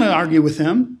 I'm not going to argue with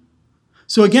him.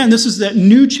 So again, this is that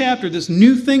new chapter, this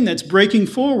new thing that's breaking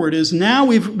forward is now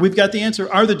we've got the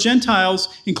answer. Are the Gentiles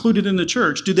included in the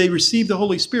church? Do they receive the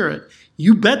Holy Spirit?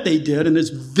 You bet they did, and it's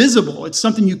visible. It's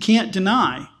something you can't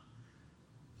deny.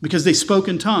 because they spoke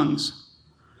in tongues.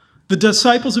 The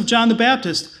disciples of John the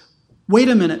Baptist, wait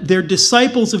a minute, they're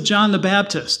disciples of John the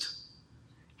Baptist.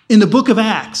 In the book of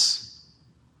Acts,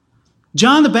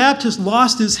 John the Baptist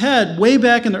lost his head way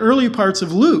back in the early parts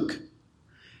of Luke.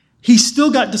 He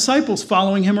still got disciples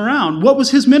following him around. What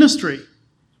was his ministry?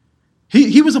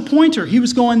 He was a pointer. He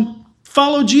was going,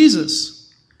 follow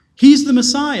Jesus. He's the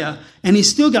Messiah, and he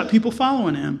still got people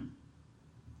following him.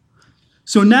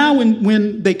 So now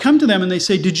when they come to them and they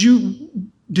say, did you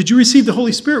receive the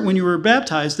Holy Spirit when you were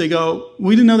baptized? They go,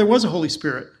 we didn't know there was a Holy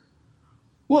Spirit.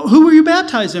 Well, who were you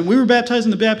baptized in? We were baptized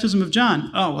in the baptism of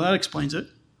John. Oh, well, that explains it.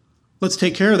 Let's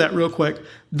take care of that real quick.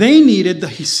 They needed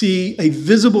to see a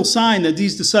visible sign that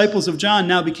these disciples of John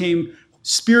now became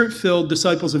Spirit-filled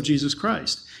disciples of Jesus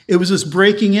Christ. It was this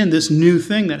breaking in, this new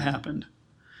thing that happened.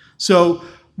 So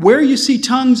where you see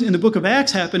tongues in the book of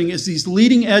Acts happening is these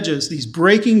leading edges, these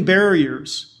breaking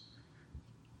barriers,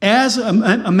 as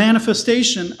a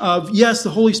manifestation of, yes,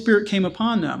 the Holy Spirit came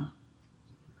upon them.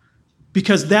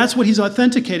 Because that's what he's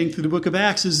authenticating through the book of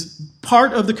Acts, is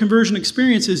part of the conversion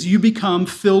experience is you become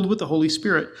filled with the Holy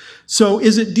Spirit. So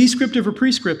is it descriptive or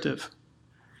prescriptive?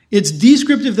 It's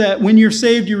descriptive that when you're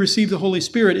saved, you receive the Holy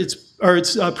Spirit. It's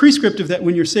prescriptive that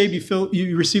when you're saved,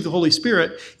 you receive the Holy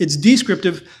Spirit. It's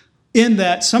descriptive in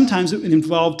that sometimes it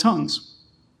involved tongues,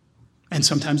 and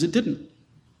sometimes it didn't.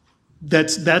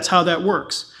 That's how that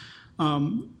works.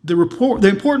 The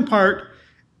important part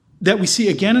that we see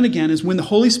again and again is when the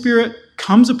Holy Spirit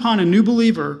comes upon a new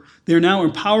believer, they're now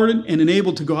empowered and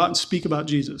enabled to go out and speak about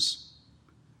Jesus.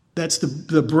 That's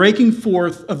the breaking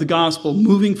forth of the gospel,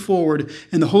 moving forward.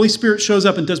 And the Holy Spirit shows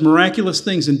up and does miraculous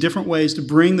things in different ways to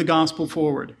bring the gospel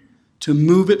forward, to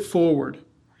move it forward.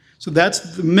 So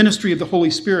that's the ministry of the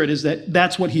Holy Spirit, is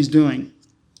that's what he's doing.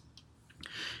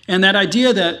 And that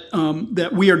idea that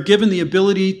we are given the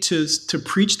ability to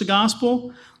preach the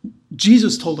gospel,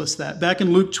 Jesus told us that back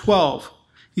in Luke 12.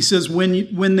 He says,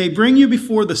 when they bring you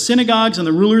before the synagogues and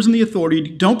the rulers and the authority,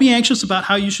 don't be anxious about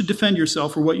how you should defend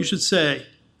yourself or what you should say.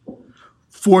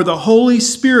 For the Holy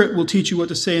Spirit will teach you what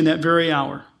to say in that very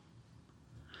hour.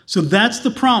 So that's the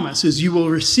promise, is you will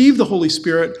receive the Holy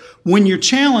Spirit. When you're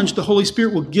challenged, the Holy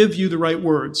Spirit will give you the right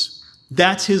words.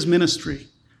 That's his ministry.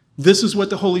 This is what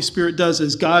the Holy Spirit does,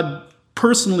 as God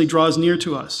personally draws near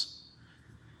to us.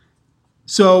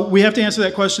 So we have to answer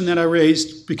that question that I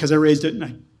raised, because I raised it and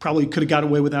I probably could have got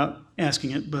away without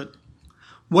asking it. But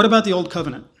what about the Old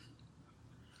Covenant?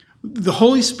 The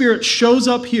Holy Spirit shows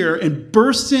up here and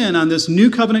bursts in on this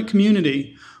new covenant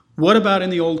community. What about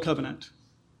in the Old Covenant?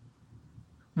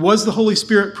 Was the Holy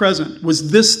Spirit present?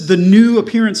 Was this the new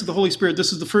appearance of the Holy Spirit?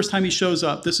 This is the first time he shows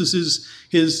up. This is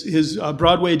his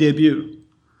Broadway debut.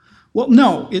 Well,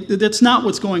 no, that's not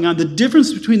what's going on. The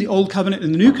difference between the Old Covenant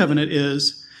and the New Covenant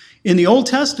is, in the Old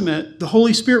Testament, the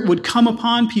Holy Spirit would come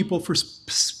upon people for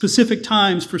specific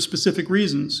times, for specific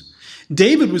reasons.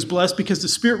 David was blessed because the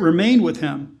Spirit remained with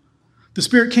him. The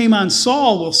Spirit came on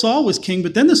Saul while Saul was king,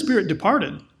 but then the Spirit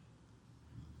departed.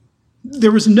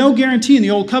 There was no guarantee in the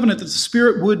Old Covenant that the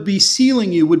Spirit would be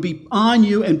sealing you, would be on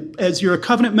you, and as you're a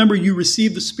covenant member, you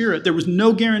receive the Spirit. There was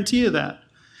no guarantee of that.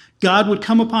 God would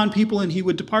come upon people and he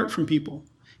would depart from people.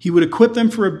 He would equip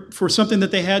them for something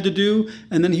that they had to do,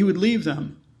 and then he would leave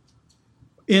them.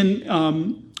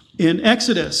 In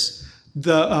Exodus,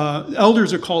 the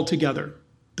elders are called together,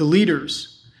 the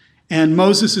leaders, and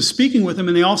Moses is speaking with them,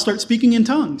 and they all start speaking in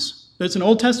tongues. That's an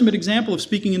Old Testament example of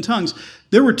speaking in tongues.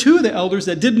 There were two of the elders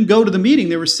that didn't go to the meeting.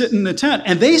 They were sitting in the tent,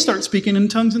 and they start speaking in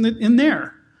tongues in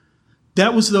there.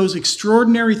 That was those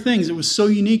extraordinary things. It was so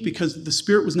unique because the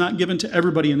Spirit was not given to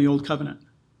everybody in the Old Covenant.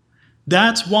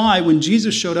 That's why when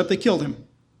Jesus showed up, they killed him.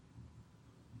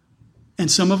 And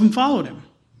some of them followed him.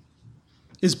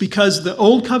 Is because the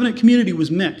Old Covenant community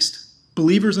was mixed,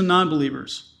 believers and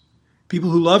non-believers, people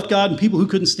who loved God and people who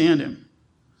couldn't stand him.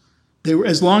 They were,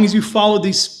 as long as you followed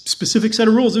these specific set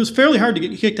of rules, it was fairly hard to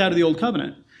get kicked out of the Old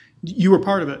Covenant. You were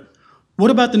part of it.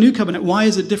 What about the New Covenant? Why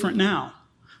is it different now?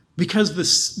 Because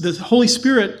the Holy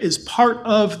Spirit is part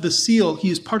of the seal.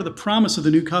 He is part of the promise of the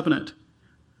New Covenant.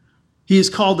 He is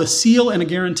called a seal and a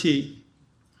guarantee.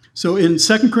 So in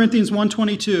 2 Corinthians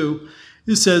 1:22,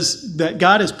 it says that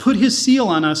God has put his seal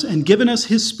on us and given us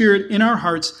his Spirit in our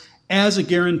hearts as a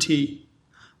guarantee.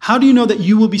 How do you know that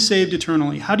you will be saved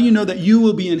eternally? How do you know that you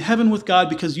will be in heaven with God?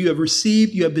 Because you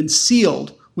have been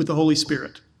sealed with the Holy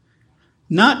Spirit.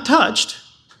 Not touched,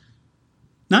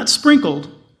 not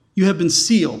sprinkled, you have been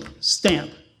sealed,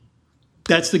 stamp.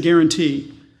 That's the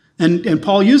guarantee. And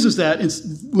Paul uses that a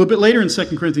little bit later in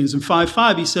 2 Corinthians in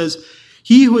 5:5. He says,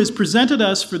 he who has presented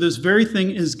us for this very thing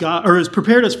is God, or has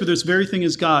prepared us for this very thing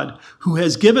is God, who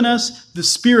has given us the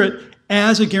Spirit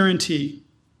as a guarantee.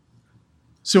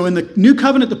 So in the new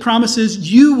covenant, the promise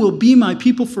is, you will be my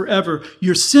people forever.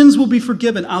 Your sins will be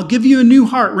forgiven. I'll give you a new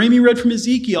heart. Ramey read from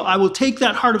Ezekiel. I will take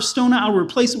that heart of stone out. I will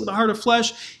replace it with a heart of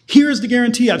flesh. Here is the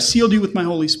guarantee. I've sealed you with my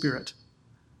Holy Spirit.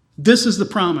 This is the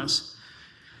promise.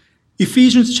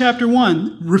 Ephesians chapter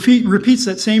 1 repeats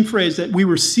that same phrase, that we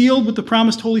were sealed with the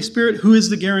promised Holy Spirit. Who is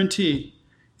the guarantee?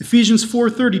 Ephesians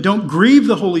 4:30, don't grieve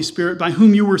the Holy Spirit by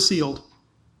whom you were sealed.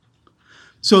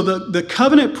 So the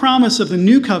covenant promise of the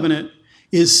new covenant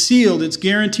is sealed, it's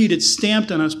guaranteed, it's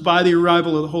stamped on us by the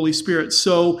arrival of the Holy Spirit.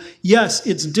 So, yes,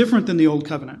 it's different than the old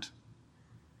covenant.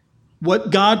 What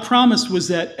God promised was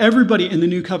that everybody in the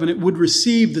new covenant would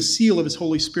receive the seal of his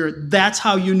Holy Spirit. That's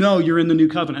how you know you're in the new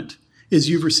covenant, is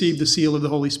you've received the seal of the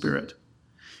Holy Spirit.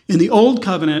 In the old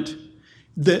covenant,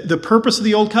 the purpose of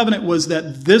the old covenant was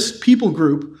that this people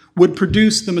group would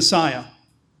produce the Messiah.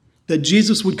 That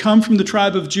Jesus would come from the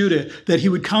tribe of Judah, that he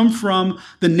would come from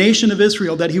the nation of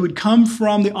Israel, that he would come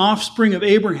from the offspring of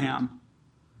Abraham.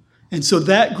 And so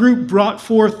that group brought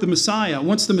forth the Messiah.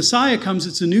 Once the Messiah comes,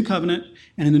 it's a new covenant,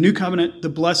 and in the new covenant, the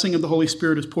blessing of the Holy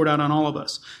Spirit is poured out on all of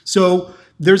us. So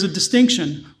there's a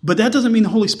distinction, but that doesn't mean the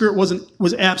Holy Spirit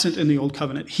was absent in the old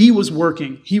covenant. He was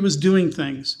working. He was doing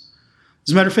things.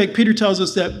 As a matter of fact, Peter tells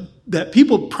us that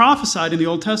people prophesied in the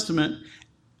Old Testament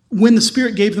when the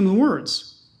Spirit gave them the words,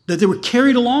 that they were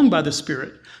carried along by the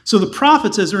Spirit. So the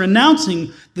prophets, as they're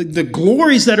announcing the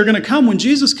glories that are going to come when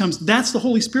Jesus comes, that's the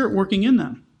Holy Spirit working in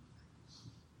them.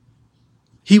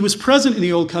 He was present in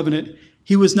the Old Covenant.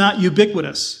 He was not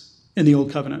ubiquitous in the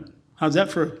Old Covenant. How's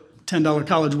that for a $10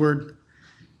 college word?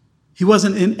 He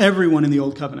wasn't in everyone in the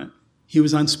Old Covenant. He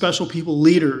was on special people,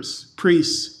 leaders,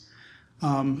 priests,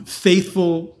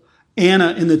 faithful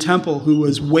Anna in the temple who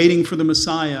was waiting for the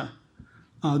Messiah.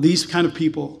 These kind of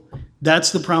people.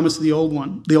 That's the promise of the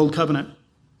old covenant.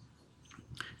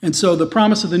 And so the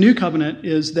promise of the new covenant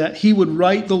is that he would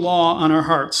write the law on our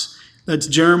hearts. That's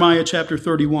Jeremiah chapter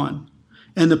 31.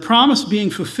 And the promise being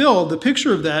fulfilled, the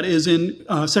picture of that is in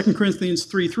 2 Corinthians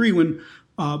 3:3, when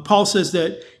Paul says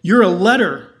that you're a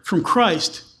letter from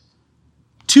Christ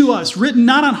to us, written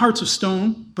not on hearts of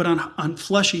stone, but on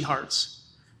fleshy hearts.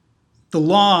 The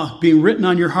law being written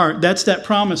on your heart, that's that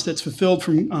promise that's fulfilled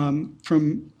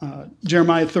from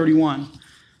Jeremiah 31,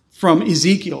 from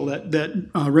Ezekiel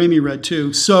that Ramey read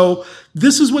too. So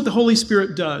this is what the Holy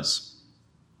Spirit does.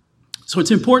 So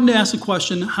it's important to ask the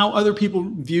question, how other people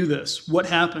view this, what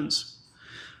happens.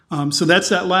 So that's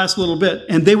that last little bit.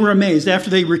 And they were amazed. After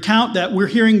they recount that, we're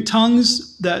hearing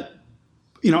tongues that,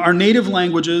 our native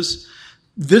languages.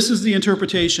 This is the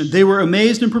interpretation. They were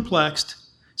amazed and perplexed,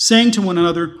 saying to one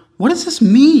another, what does this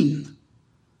mean?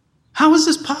 How is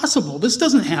this possible? This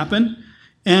doesn't happen.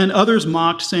 And others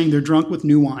mocked, saying they're drunk with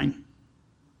new wine.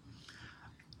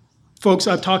 Folks,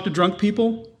 I've talked to drunk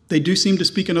people. They do seem to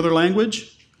speak another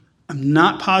language. I'm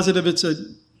not positive it's a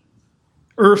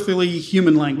earthly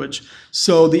human language.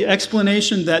 So the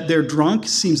explanation that they're drunk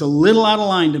seems a little out of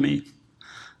line to me.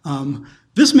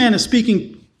 This man is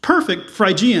speaking perfect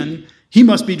Phrygian. He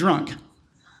must be drunk.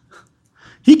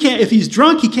 He can't. If he's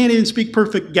drunk, he can't even speak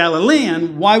perfect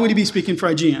Galilean. Why would he be speaking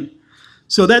Phrygian?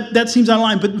 So that seems out of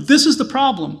line. But this is the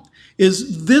problem,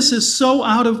 is this is so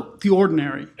out of the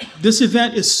ordinary. This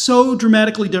event is so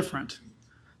dramatically different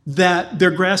that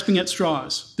they're grasping at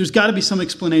straws. There's got to be some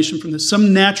explanation from this,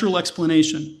 some natural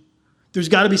explanation. There's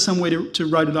got to be some way to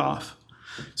write it off.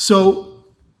 So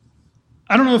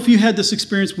I don't know if you had this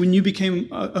experience when you became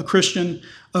a Christian,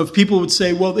 of people would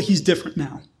say, well, he's different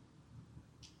now.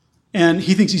 And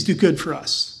he thinks he's too good for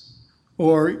us.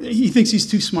 Or he thinks he's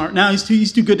too smart. Now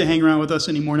he's too good to hang around with us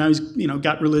anymore. Now he's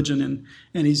got religion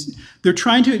and they're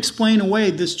trying to explain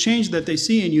away this change that they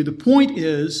see in you. The point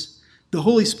is the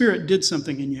Holy Spirit did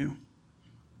something in you.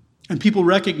 And people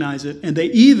recognize it. And they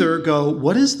either go,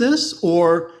 what is this?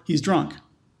 Or he's drunk.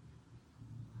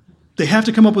 They have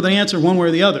to come up with an answer one way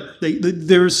or the other.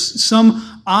 There's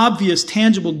some obvious,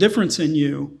 tangible difference in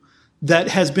you that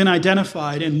has been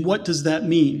identified. And what does that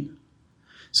mean?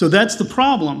 So that's the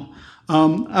problem.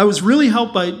 I was really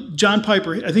helped by John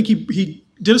Piper. I think he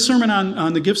did a sermon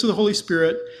on the gifts of the Holy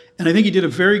Spirit, and I think he did a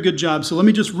very good job. So let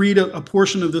me just read a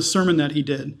portion of this sermon that he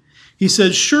did. He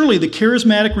says, surely the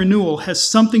charismatic renewal has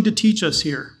something to teach us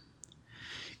here.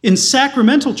 In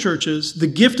sacramental churches, the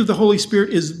gift of the Holy Spirit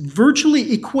is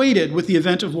virtually equated with the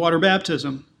event of water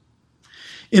baptism.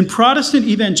 In Protestant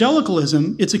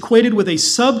evangelicalism, it's equated with a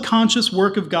subconscious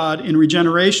work of God in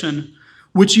regeneration,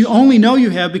 which you only know you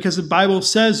have because the Bible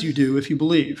says you do if you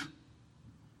believe.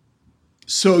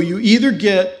 So you either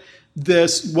get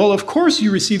this, well, of course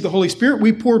you received the Holy Spirit.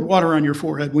 We poured water on your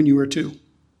forehead when you were 2.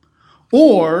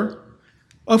 Or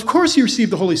Of course you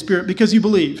received the Holy Spirit because you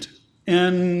believed.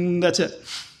 And that's it.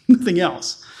 Nothing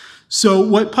else. So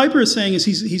what Piper is saying is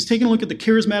he's taking a look at the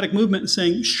charismatic movement and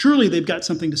saying, surely they've got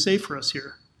something to say for us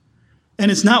here. And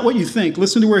it's not what you think.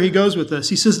 Listen to where he goes with this.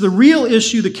 He says, the real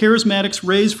issue the charismatics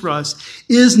raise for us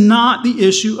is not the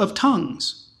issue of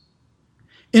tongues.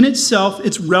 In itself,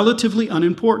 it's relatively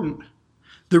unimportant.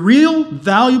 The real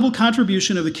valuable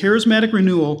contribution of the charismatic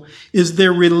renewal is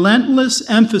their relentless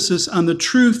emphasis on the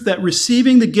truth that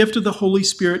receiving the gift of the Holy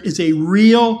Spirit is a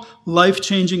real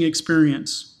life-changing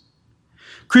experience.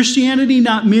 Christianity is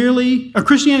not merely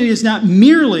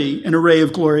an array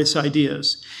of glorious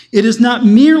ideas. It is not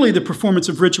merely the performance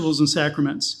of rituals and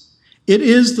sacraments. It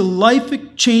is the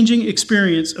life-changing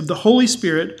experience of the Holy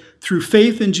Spirit through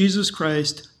faith in Jesus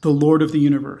Christ, the Lord of the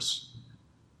universe.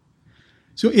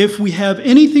 So if we have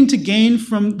anything to gain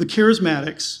from the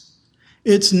charismatics,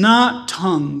 it's not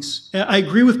tongues. I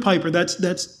agree with Piper,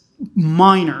 that's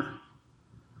minor.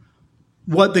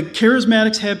 What the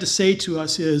charismatics have to say to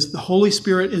us is the Holy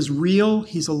Spirit is real,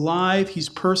 he's alive, he's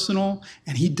personal,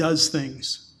 and he does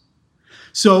things.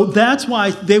 So that's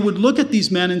why they would look at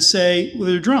these men and say, well,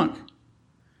 they're drunk.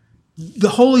 The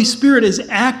Holy Spirit is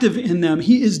active in them.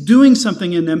 He is doing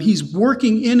something in them. He's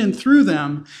working in and through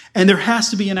them, and there has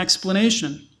to be an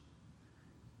explanation.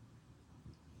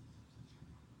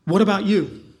 What about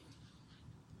you?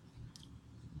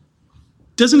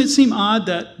 Doesn't it seem odd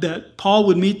that Paul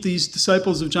would meet these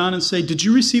disciples of John and say, did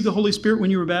you receive the Holy Spirit when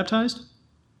you were baptized?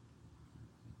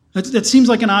 That seems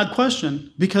like an odd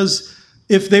question, because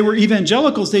if they were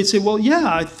evangelicals, they'd say, well,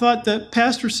 yeah, I thought that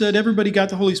pastor said everybody got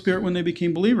the Holy Spirit when they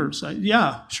became believers.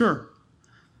 Yeah, sure.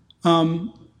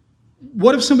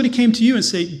 What if somebody came to you and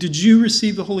say, did you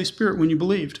receive the Holy Spirit when you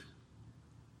believed?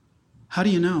 How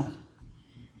do you know?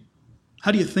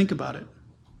 How do you think about it?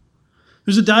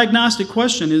 There's a diagnostic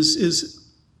question, is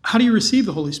how do you receive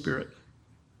the Holy Spirit?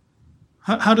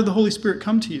 How did the Holy Spirit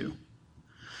come to you?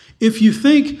 If you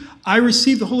think, I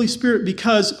received the Holy Spirit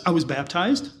because I was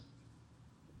baptized,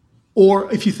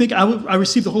 or if you think I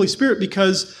received the Holy Spirit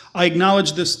because I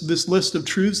acknowledged this list of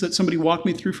truths that somebody walked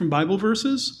me through from Bible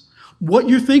verses, what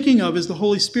you're thinking of is the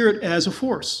Holy Spirit as a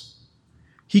force.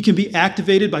 He can be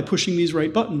activated by pushing these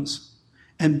right buttons.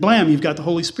 And blam, you've got the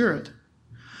Holy Spirit.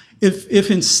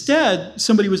 If instead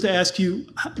somebody was to ask you,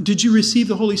 did you receive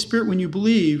the Holy Spirit when you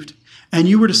believed? And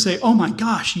you were to say, oh my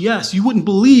gosh, yes, you wouldn't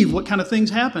believe what kind of things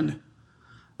happened.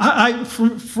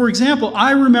 For example,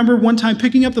 I remember one time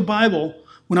picking up the Bible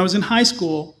when I was in high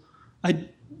school. I'd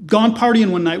gone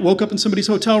partying one night, woke up in somebody's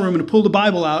hotel room and pulled the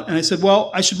Bible out. And I said,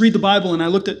 well, I should read the Bible. And I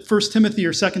looked at 1 Timothy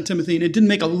or 2 Timothy, and it didn't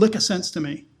make a lick of sense to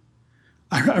me.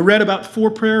 I read about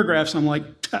 4 paragraphs. I'm like,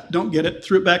 don't get it.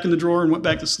 Threw it back in the drawer and went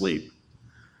back to sleep.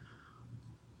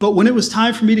 But when it was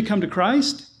time for me to come to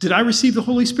Christ, did I receive the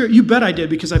Holy Spirit? You bet I did,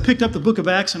 because I picked up the book of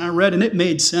Acts and I read, and it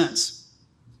made sense.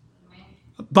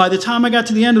 By the time I got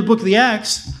to the end of the book of the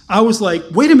Acts, I was like,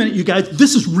 wait a minute, you guys,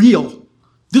 this is real.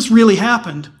 This really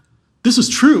happened. This is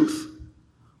truth.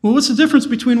 Well, what's the difference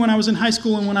between when I was in high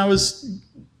school and when I was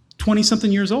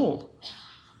 20-something years old?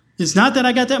 It's not that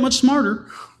I got that much smarter.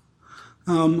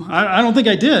 I don't think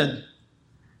I did. It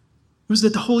was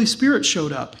that the Holy Spirit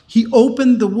showed up. He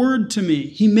opened the Word to me.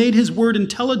 He made His Word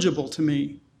intelligible to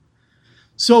me.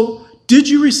 So, did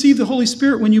you receive the Holy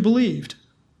Spirit when you believed?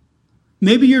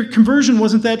 Maybe your conversion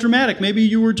wasn't that dramatic. Maybe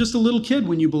you were just a little kid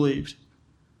when you believed.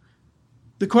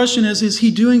 The question is He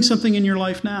doing something in your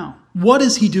life now? What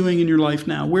is He doing in your life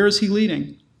now? Where is He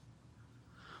leading?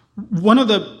 One of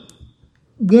the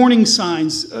warning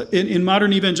signs in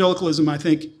modern evangelicalism, I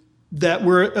think, that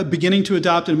we're beginning to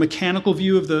adopt a mechanical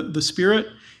view of the Spirit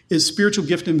is spiritual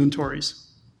gift inventories.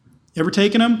 You ever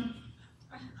taken them?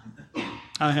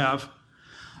 I have.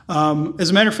 As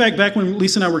a matter of fact, back when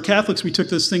Lisa and I were Catholics, we took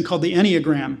this thing called the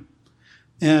Enneagram.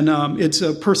 And it's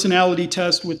a personality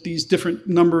test with these different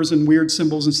numbers and weird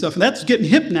symbols and stuff. And that's getting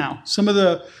hip now. Some of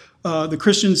the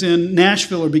Christians in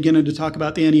Nashville are beginning to talk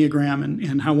about the Enneagram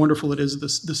and how wonderful it is,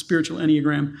 the spiritual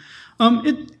Enneagram.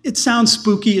 It sounds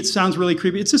spooky. It sounds really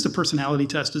creepy. It's just a personality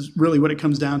test is really what it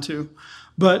comes down to.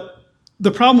 But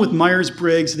the problem with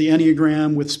Myers-Briggs, the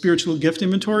Enneagram, with spiritual gift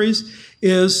inventories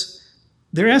is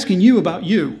they're asking you about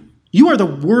you. You are the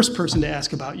worst person to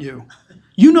ask about you.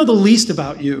 You know the least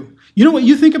about you. You know what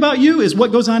you think about you is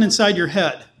what goes on inside your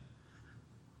head.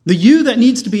 The you that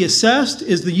needs to be assessed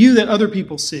is the you that other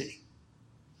people see.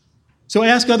 So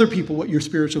ask other people what your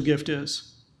spiritual gift is.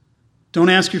 Don't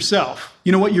ask yourself.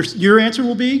 You know what your answer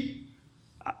will be?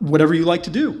 Whatever you like to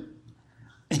do.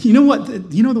 And you know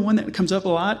what? You know the one that comes up a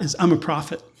lot is I'm a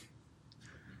prophet.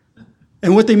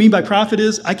 And what they mean by prophet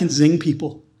is I can zing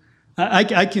people.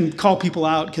 I can call people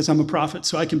out because I'm a prophet,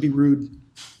 so I can be rude.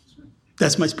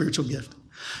 That's my spiritual gift.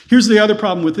 Here's the other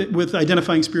problem with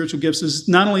identifying spiritual gifts is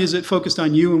not only is it focused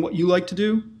on you and what you like to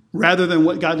do, rather than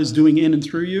what God is doing in and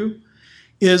through you,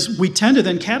 is we tend to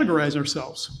then categorize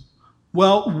ourselves.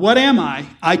 Well, what am I?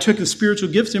 I took the spiritual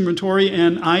gifts inventory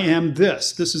and I am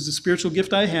this. This is the spiritual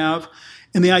gift I have.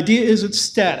 And the idea is it's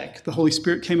static. The Holy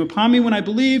Spirit came upon me when I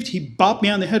believed. He bopped me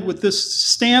on the head with this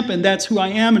stamp, and that's who I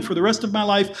am. And for the rest of my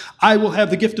life, I will have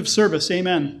the gift of service.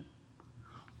 Amen.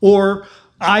 Or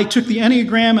I took the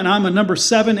Enneagram and I'm a number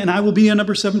 7, and I will be a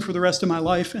number 7 for the rest of my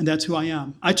life, and that's who I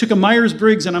am. I took a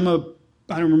Myers-Briggs and I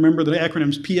don't remember the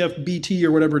acronyms, PFBT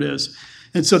or whatever it is.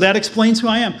 And so that explains who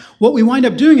I am. What we wind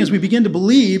up doing is we begin to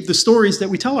believe the stories that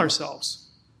we tell ourselves.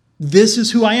 This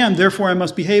is who I am, therefore I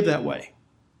must behave that way.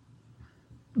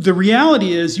 The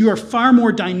reality is you are far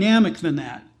more dynamic than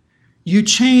that. You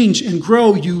change and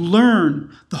grow, you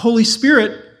learn. The Holy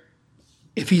Spirit,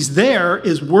 if he's there,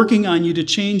 is working on you to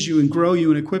change you and grow you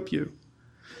and equip you.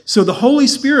 So the Holy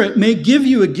Spirit may give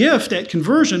you a gift at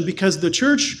conversion because the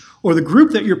church or the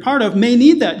group that you're part of may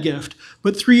need that gift.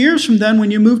 But 3 years from then,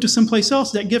 when you move to someplace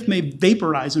else, that gift may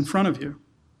vaporize in front of you.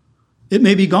 It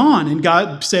may be gone, and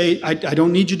God say, I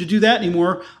don't need you to do that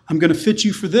anymore. I'm going to fit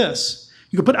you for this.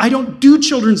 You go, but I don't do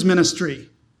children's ministry.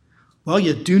 Well,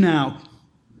 you do now.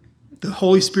 The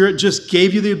Holy Spirit just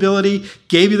gave you the ability,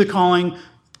 gave you the calling.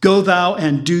 Go thou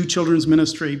and do children's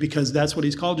ministry because that's what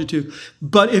he's called you to.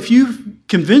 But if you've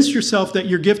convinced yourself that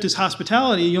your gift is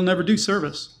hospitality, you'll never do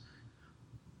service.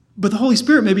 But the Holy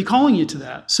Spirit may be calling you to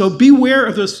that. So beware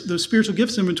of those spiritual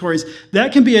gifts inventories.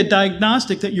 That can be a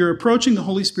diagnostic that you're approaching the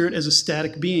Holy Spirit as a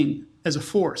static being, as a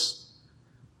force.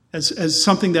 As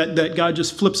something that God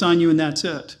just flips on you and that's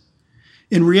it.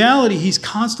 In reality, he's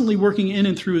constantly working in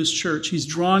and through his church. He's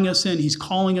drawing us in. He's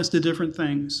calling us to different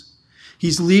things.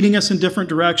 He's leading us in different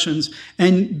directions.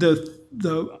 And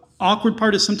the awkward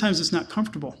part is sometimes it's not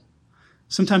comfortable.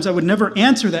 Sometimes I would never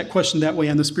answer that question that way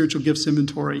on the spiritual gifts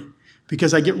inventory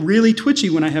because I get really twitchy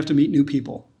when I have to meet new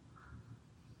people.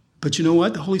 But you know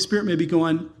what? The Holy Spirit may be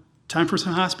going, time for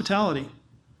some hospitality.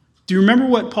 Do you remember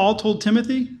what Paul told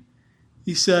Timothy?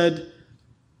 He said,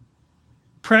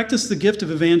 practice the gift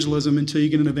of evangelism until you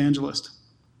get an evangelist.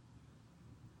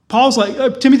 Paul's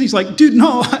like, Timothy's like, dude,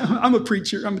 no, I'm a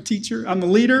preacher, I'm a teacher, I'm a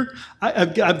leader.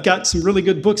 I've got some really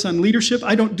good books on leadership.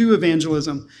 I don't do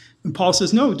evangelism. And Paul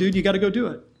says, no, dude, you got to go do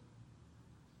it.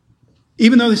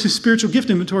 Even though this is spiritual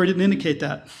gift inventory didn't indicate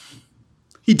that.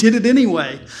 He did it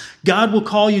anyway. God will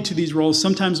call you to these roles.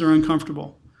 Sometimes they're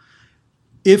uncomfortable.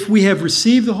 If we have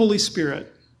received the Holy Spirit,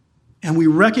 and we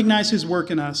recognize his work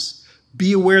in us,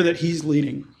 be aware that he's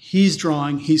leading, he's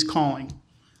drawing, he's calling.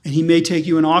 And he may take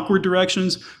you in awkward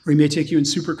directions, or he may take you in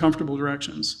super comfortable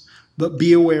directions. But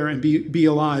be aware and be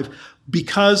alive,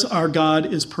 because our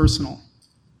God is personal.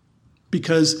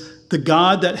 Because the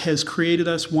God that has created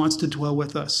us wants to dwell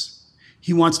with us.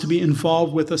 He wants to be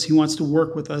involved with us. He wants to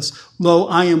work with us. Lo,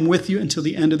 I am with you until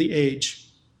the end of the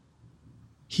age.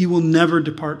 He will never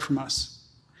depart from us.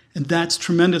 And that's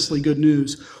tremendously good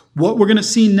news. What we're going to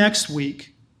see next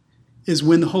week is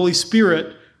when the Holy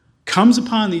Spirit comes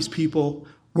upon these people,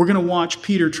 we're going to watch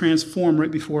Peter transform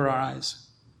right before our eyes.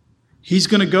 He's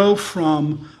going to go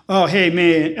from, oh, hey,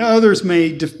 man, others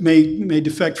may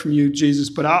defect from you, Jesus,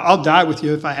 but I'll die with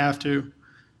you if I have to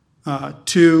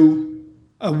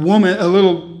a woman, a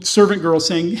little servant girl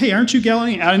saying, hey, aren't you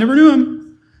Galilean? I never knew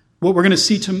him. What we're going to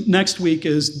see next week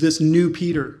is this new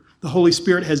Peter. The Holy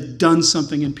Spirit has done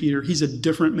something in Peter. He's a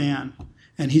different man.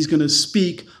 And he's going to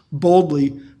speak boldly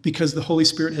because the Holy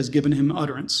Spirit has given him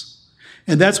utterance.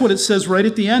 And that's what it says right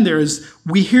at the end there is,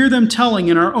 we hear them telling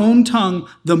in our own tongue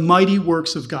the mighty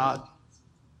works of God.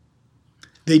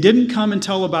 They didn't come and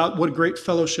tell about what great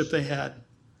fellowship they had.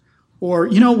 Or,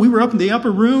 we were up in the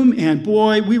upper room and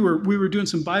boy, we were doing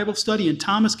some Bible study and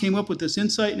Thomas came up with this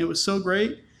insight and it was so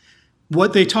great.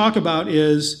 What they talk about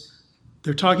is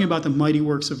they're talking about the mighty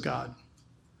works of God.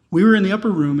 We were in the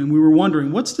upper room and we were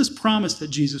wondering, what's this promise that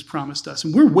Jesus promised us?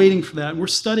 And we're waiting for that and we're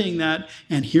studying that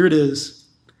and here it is.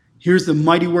 Here's the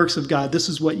mighty works of God. This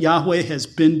is what Yahweh has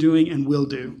been doing and will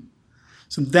do.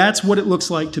 So that's what it looks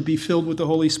like to be filled with the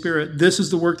Holy Spirit. This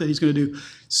is the work that he's going to do.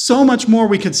 So much more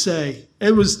we could say.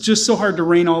 It was just so hard to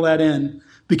rein all that in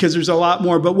because there's a lot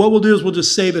more. But what we'll do is we'll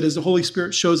just save it as the Holy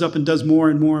Spirit shows up and does more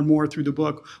and more and more through the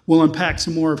book. We'll unpack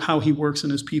some more of how he works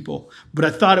in his people. But I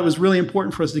thought it was really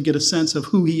important for us to get a sense of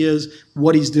who he is,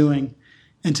 what he's doing,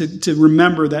 and to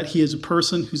remember that he is a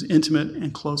person who's intimate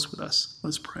and close with us.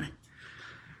 Let's pray.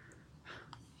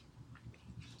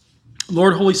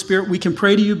 Lord, Holy Spirit, we can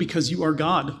pray to you because you are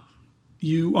God.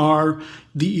 You are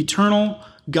the eternal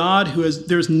God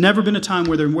there's never been a time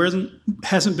where there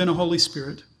hasn't been a Holy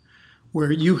Spirit,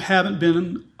 where you haven't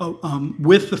been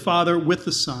with the Father, with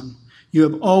the Son. You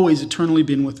have always eternally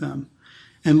been with them.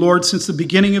 And Lord, since the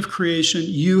beginning of creation,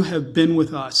 you have been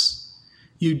with us.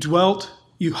 You dwelt,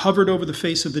 you hovered over the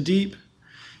face of the deep.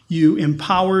 You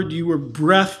empowered, you were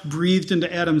breath breathed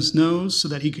into Adam's nose so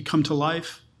that he could come to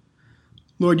life.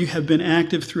 Lord, you have been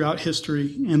active throughout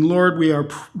history. And Lord, we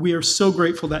are so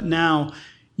grateful that now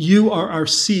you are our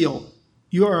seal.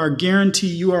 You are our guarantee.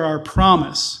 You are our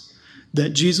promise that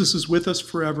Jesus is with us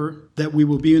forever, that we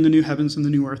will be in the new heavens and the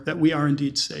new earth, that we are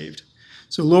indeed saved.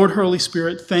 So Lord, Holy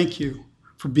Spirit, thank you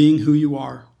for being who you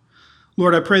are.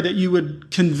 Lord, I pray that you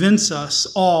would convince us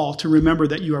all to remember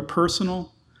that you are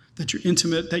personal, that you're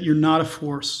intimate, that you're not a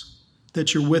force,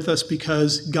 that you're with us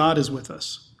because God is with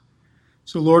us.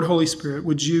 So Lord, Holy Spirit,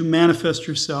 would you manifest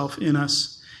yourself in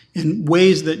us in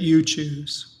ways that you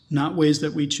choose, not ways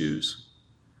that we choose.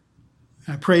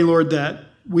 I pray, Lord, that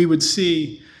we would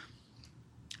see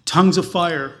tongues of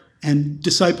fire and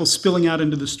disciples spilling out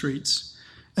into the streets,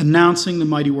 announcing the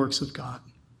mighty works of God.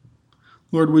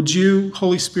 Lord, would you,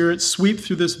 Holy Spirit, sweep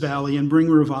through this valley and bring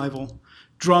revival.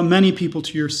 Draw many people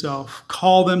to yourself.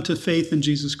 Call them to faith in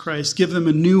Jesus Christ. Give them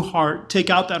a new heart. Take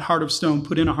out that heart of stone.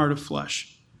 Put in a heart of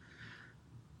flesh.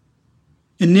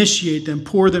 Initiate them.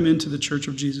 Pour them into the church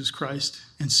of Jesus Christ.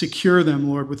 And secure them,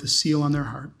 Lord, with a seal on their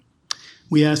heart.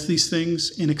 We ask these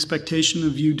things in expectation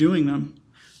of you doing them,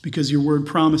 because your word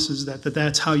promises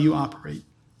that's how you operate.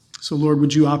 So, Lord,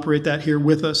 would you operate that here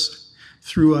with us,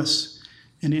 through us,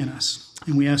 and in us?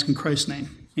 And we ask in Christ's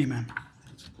name, amen.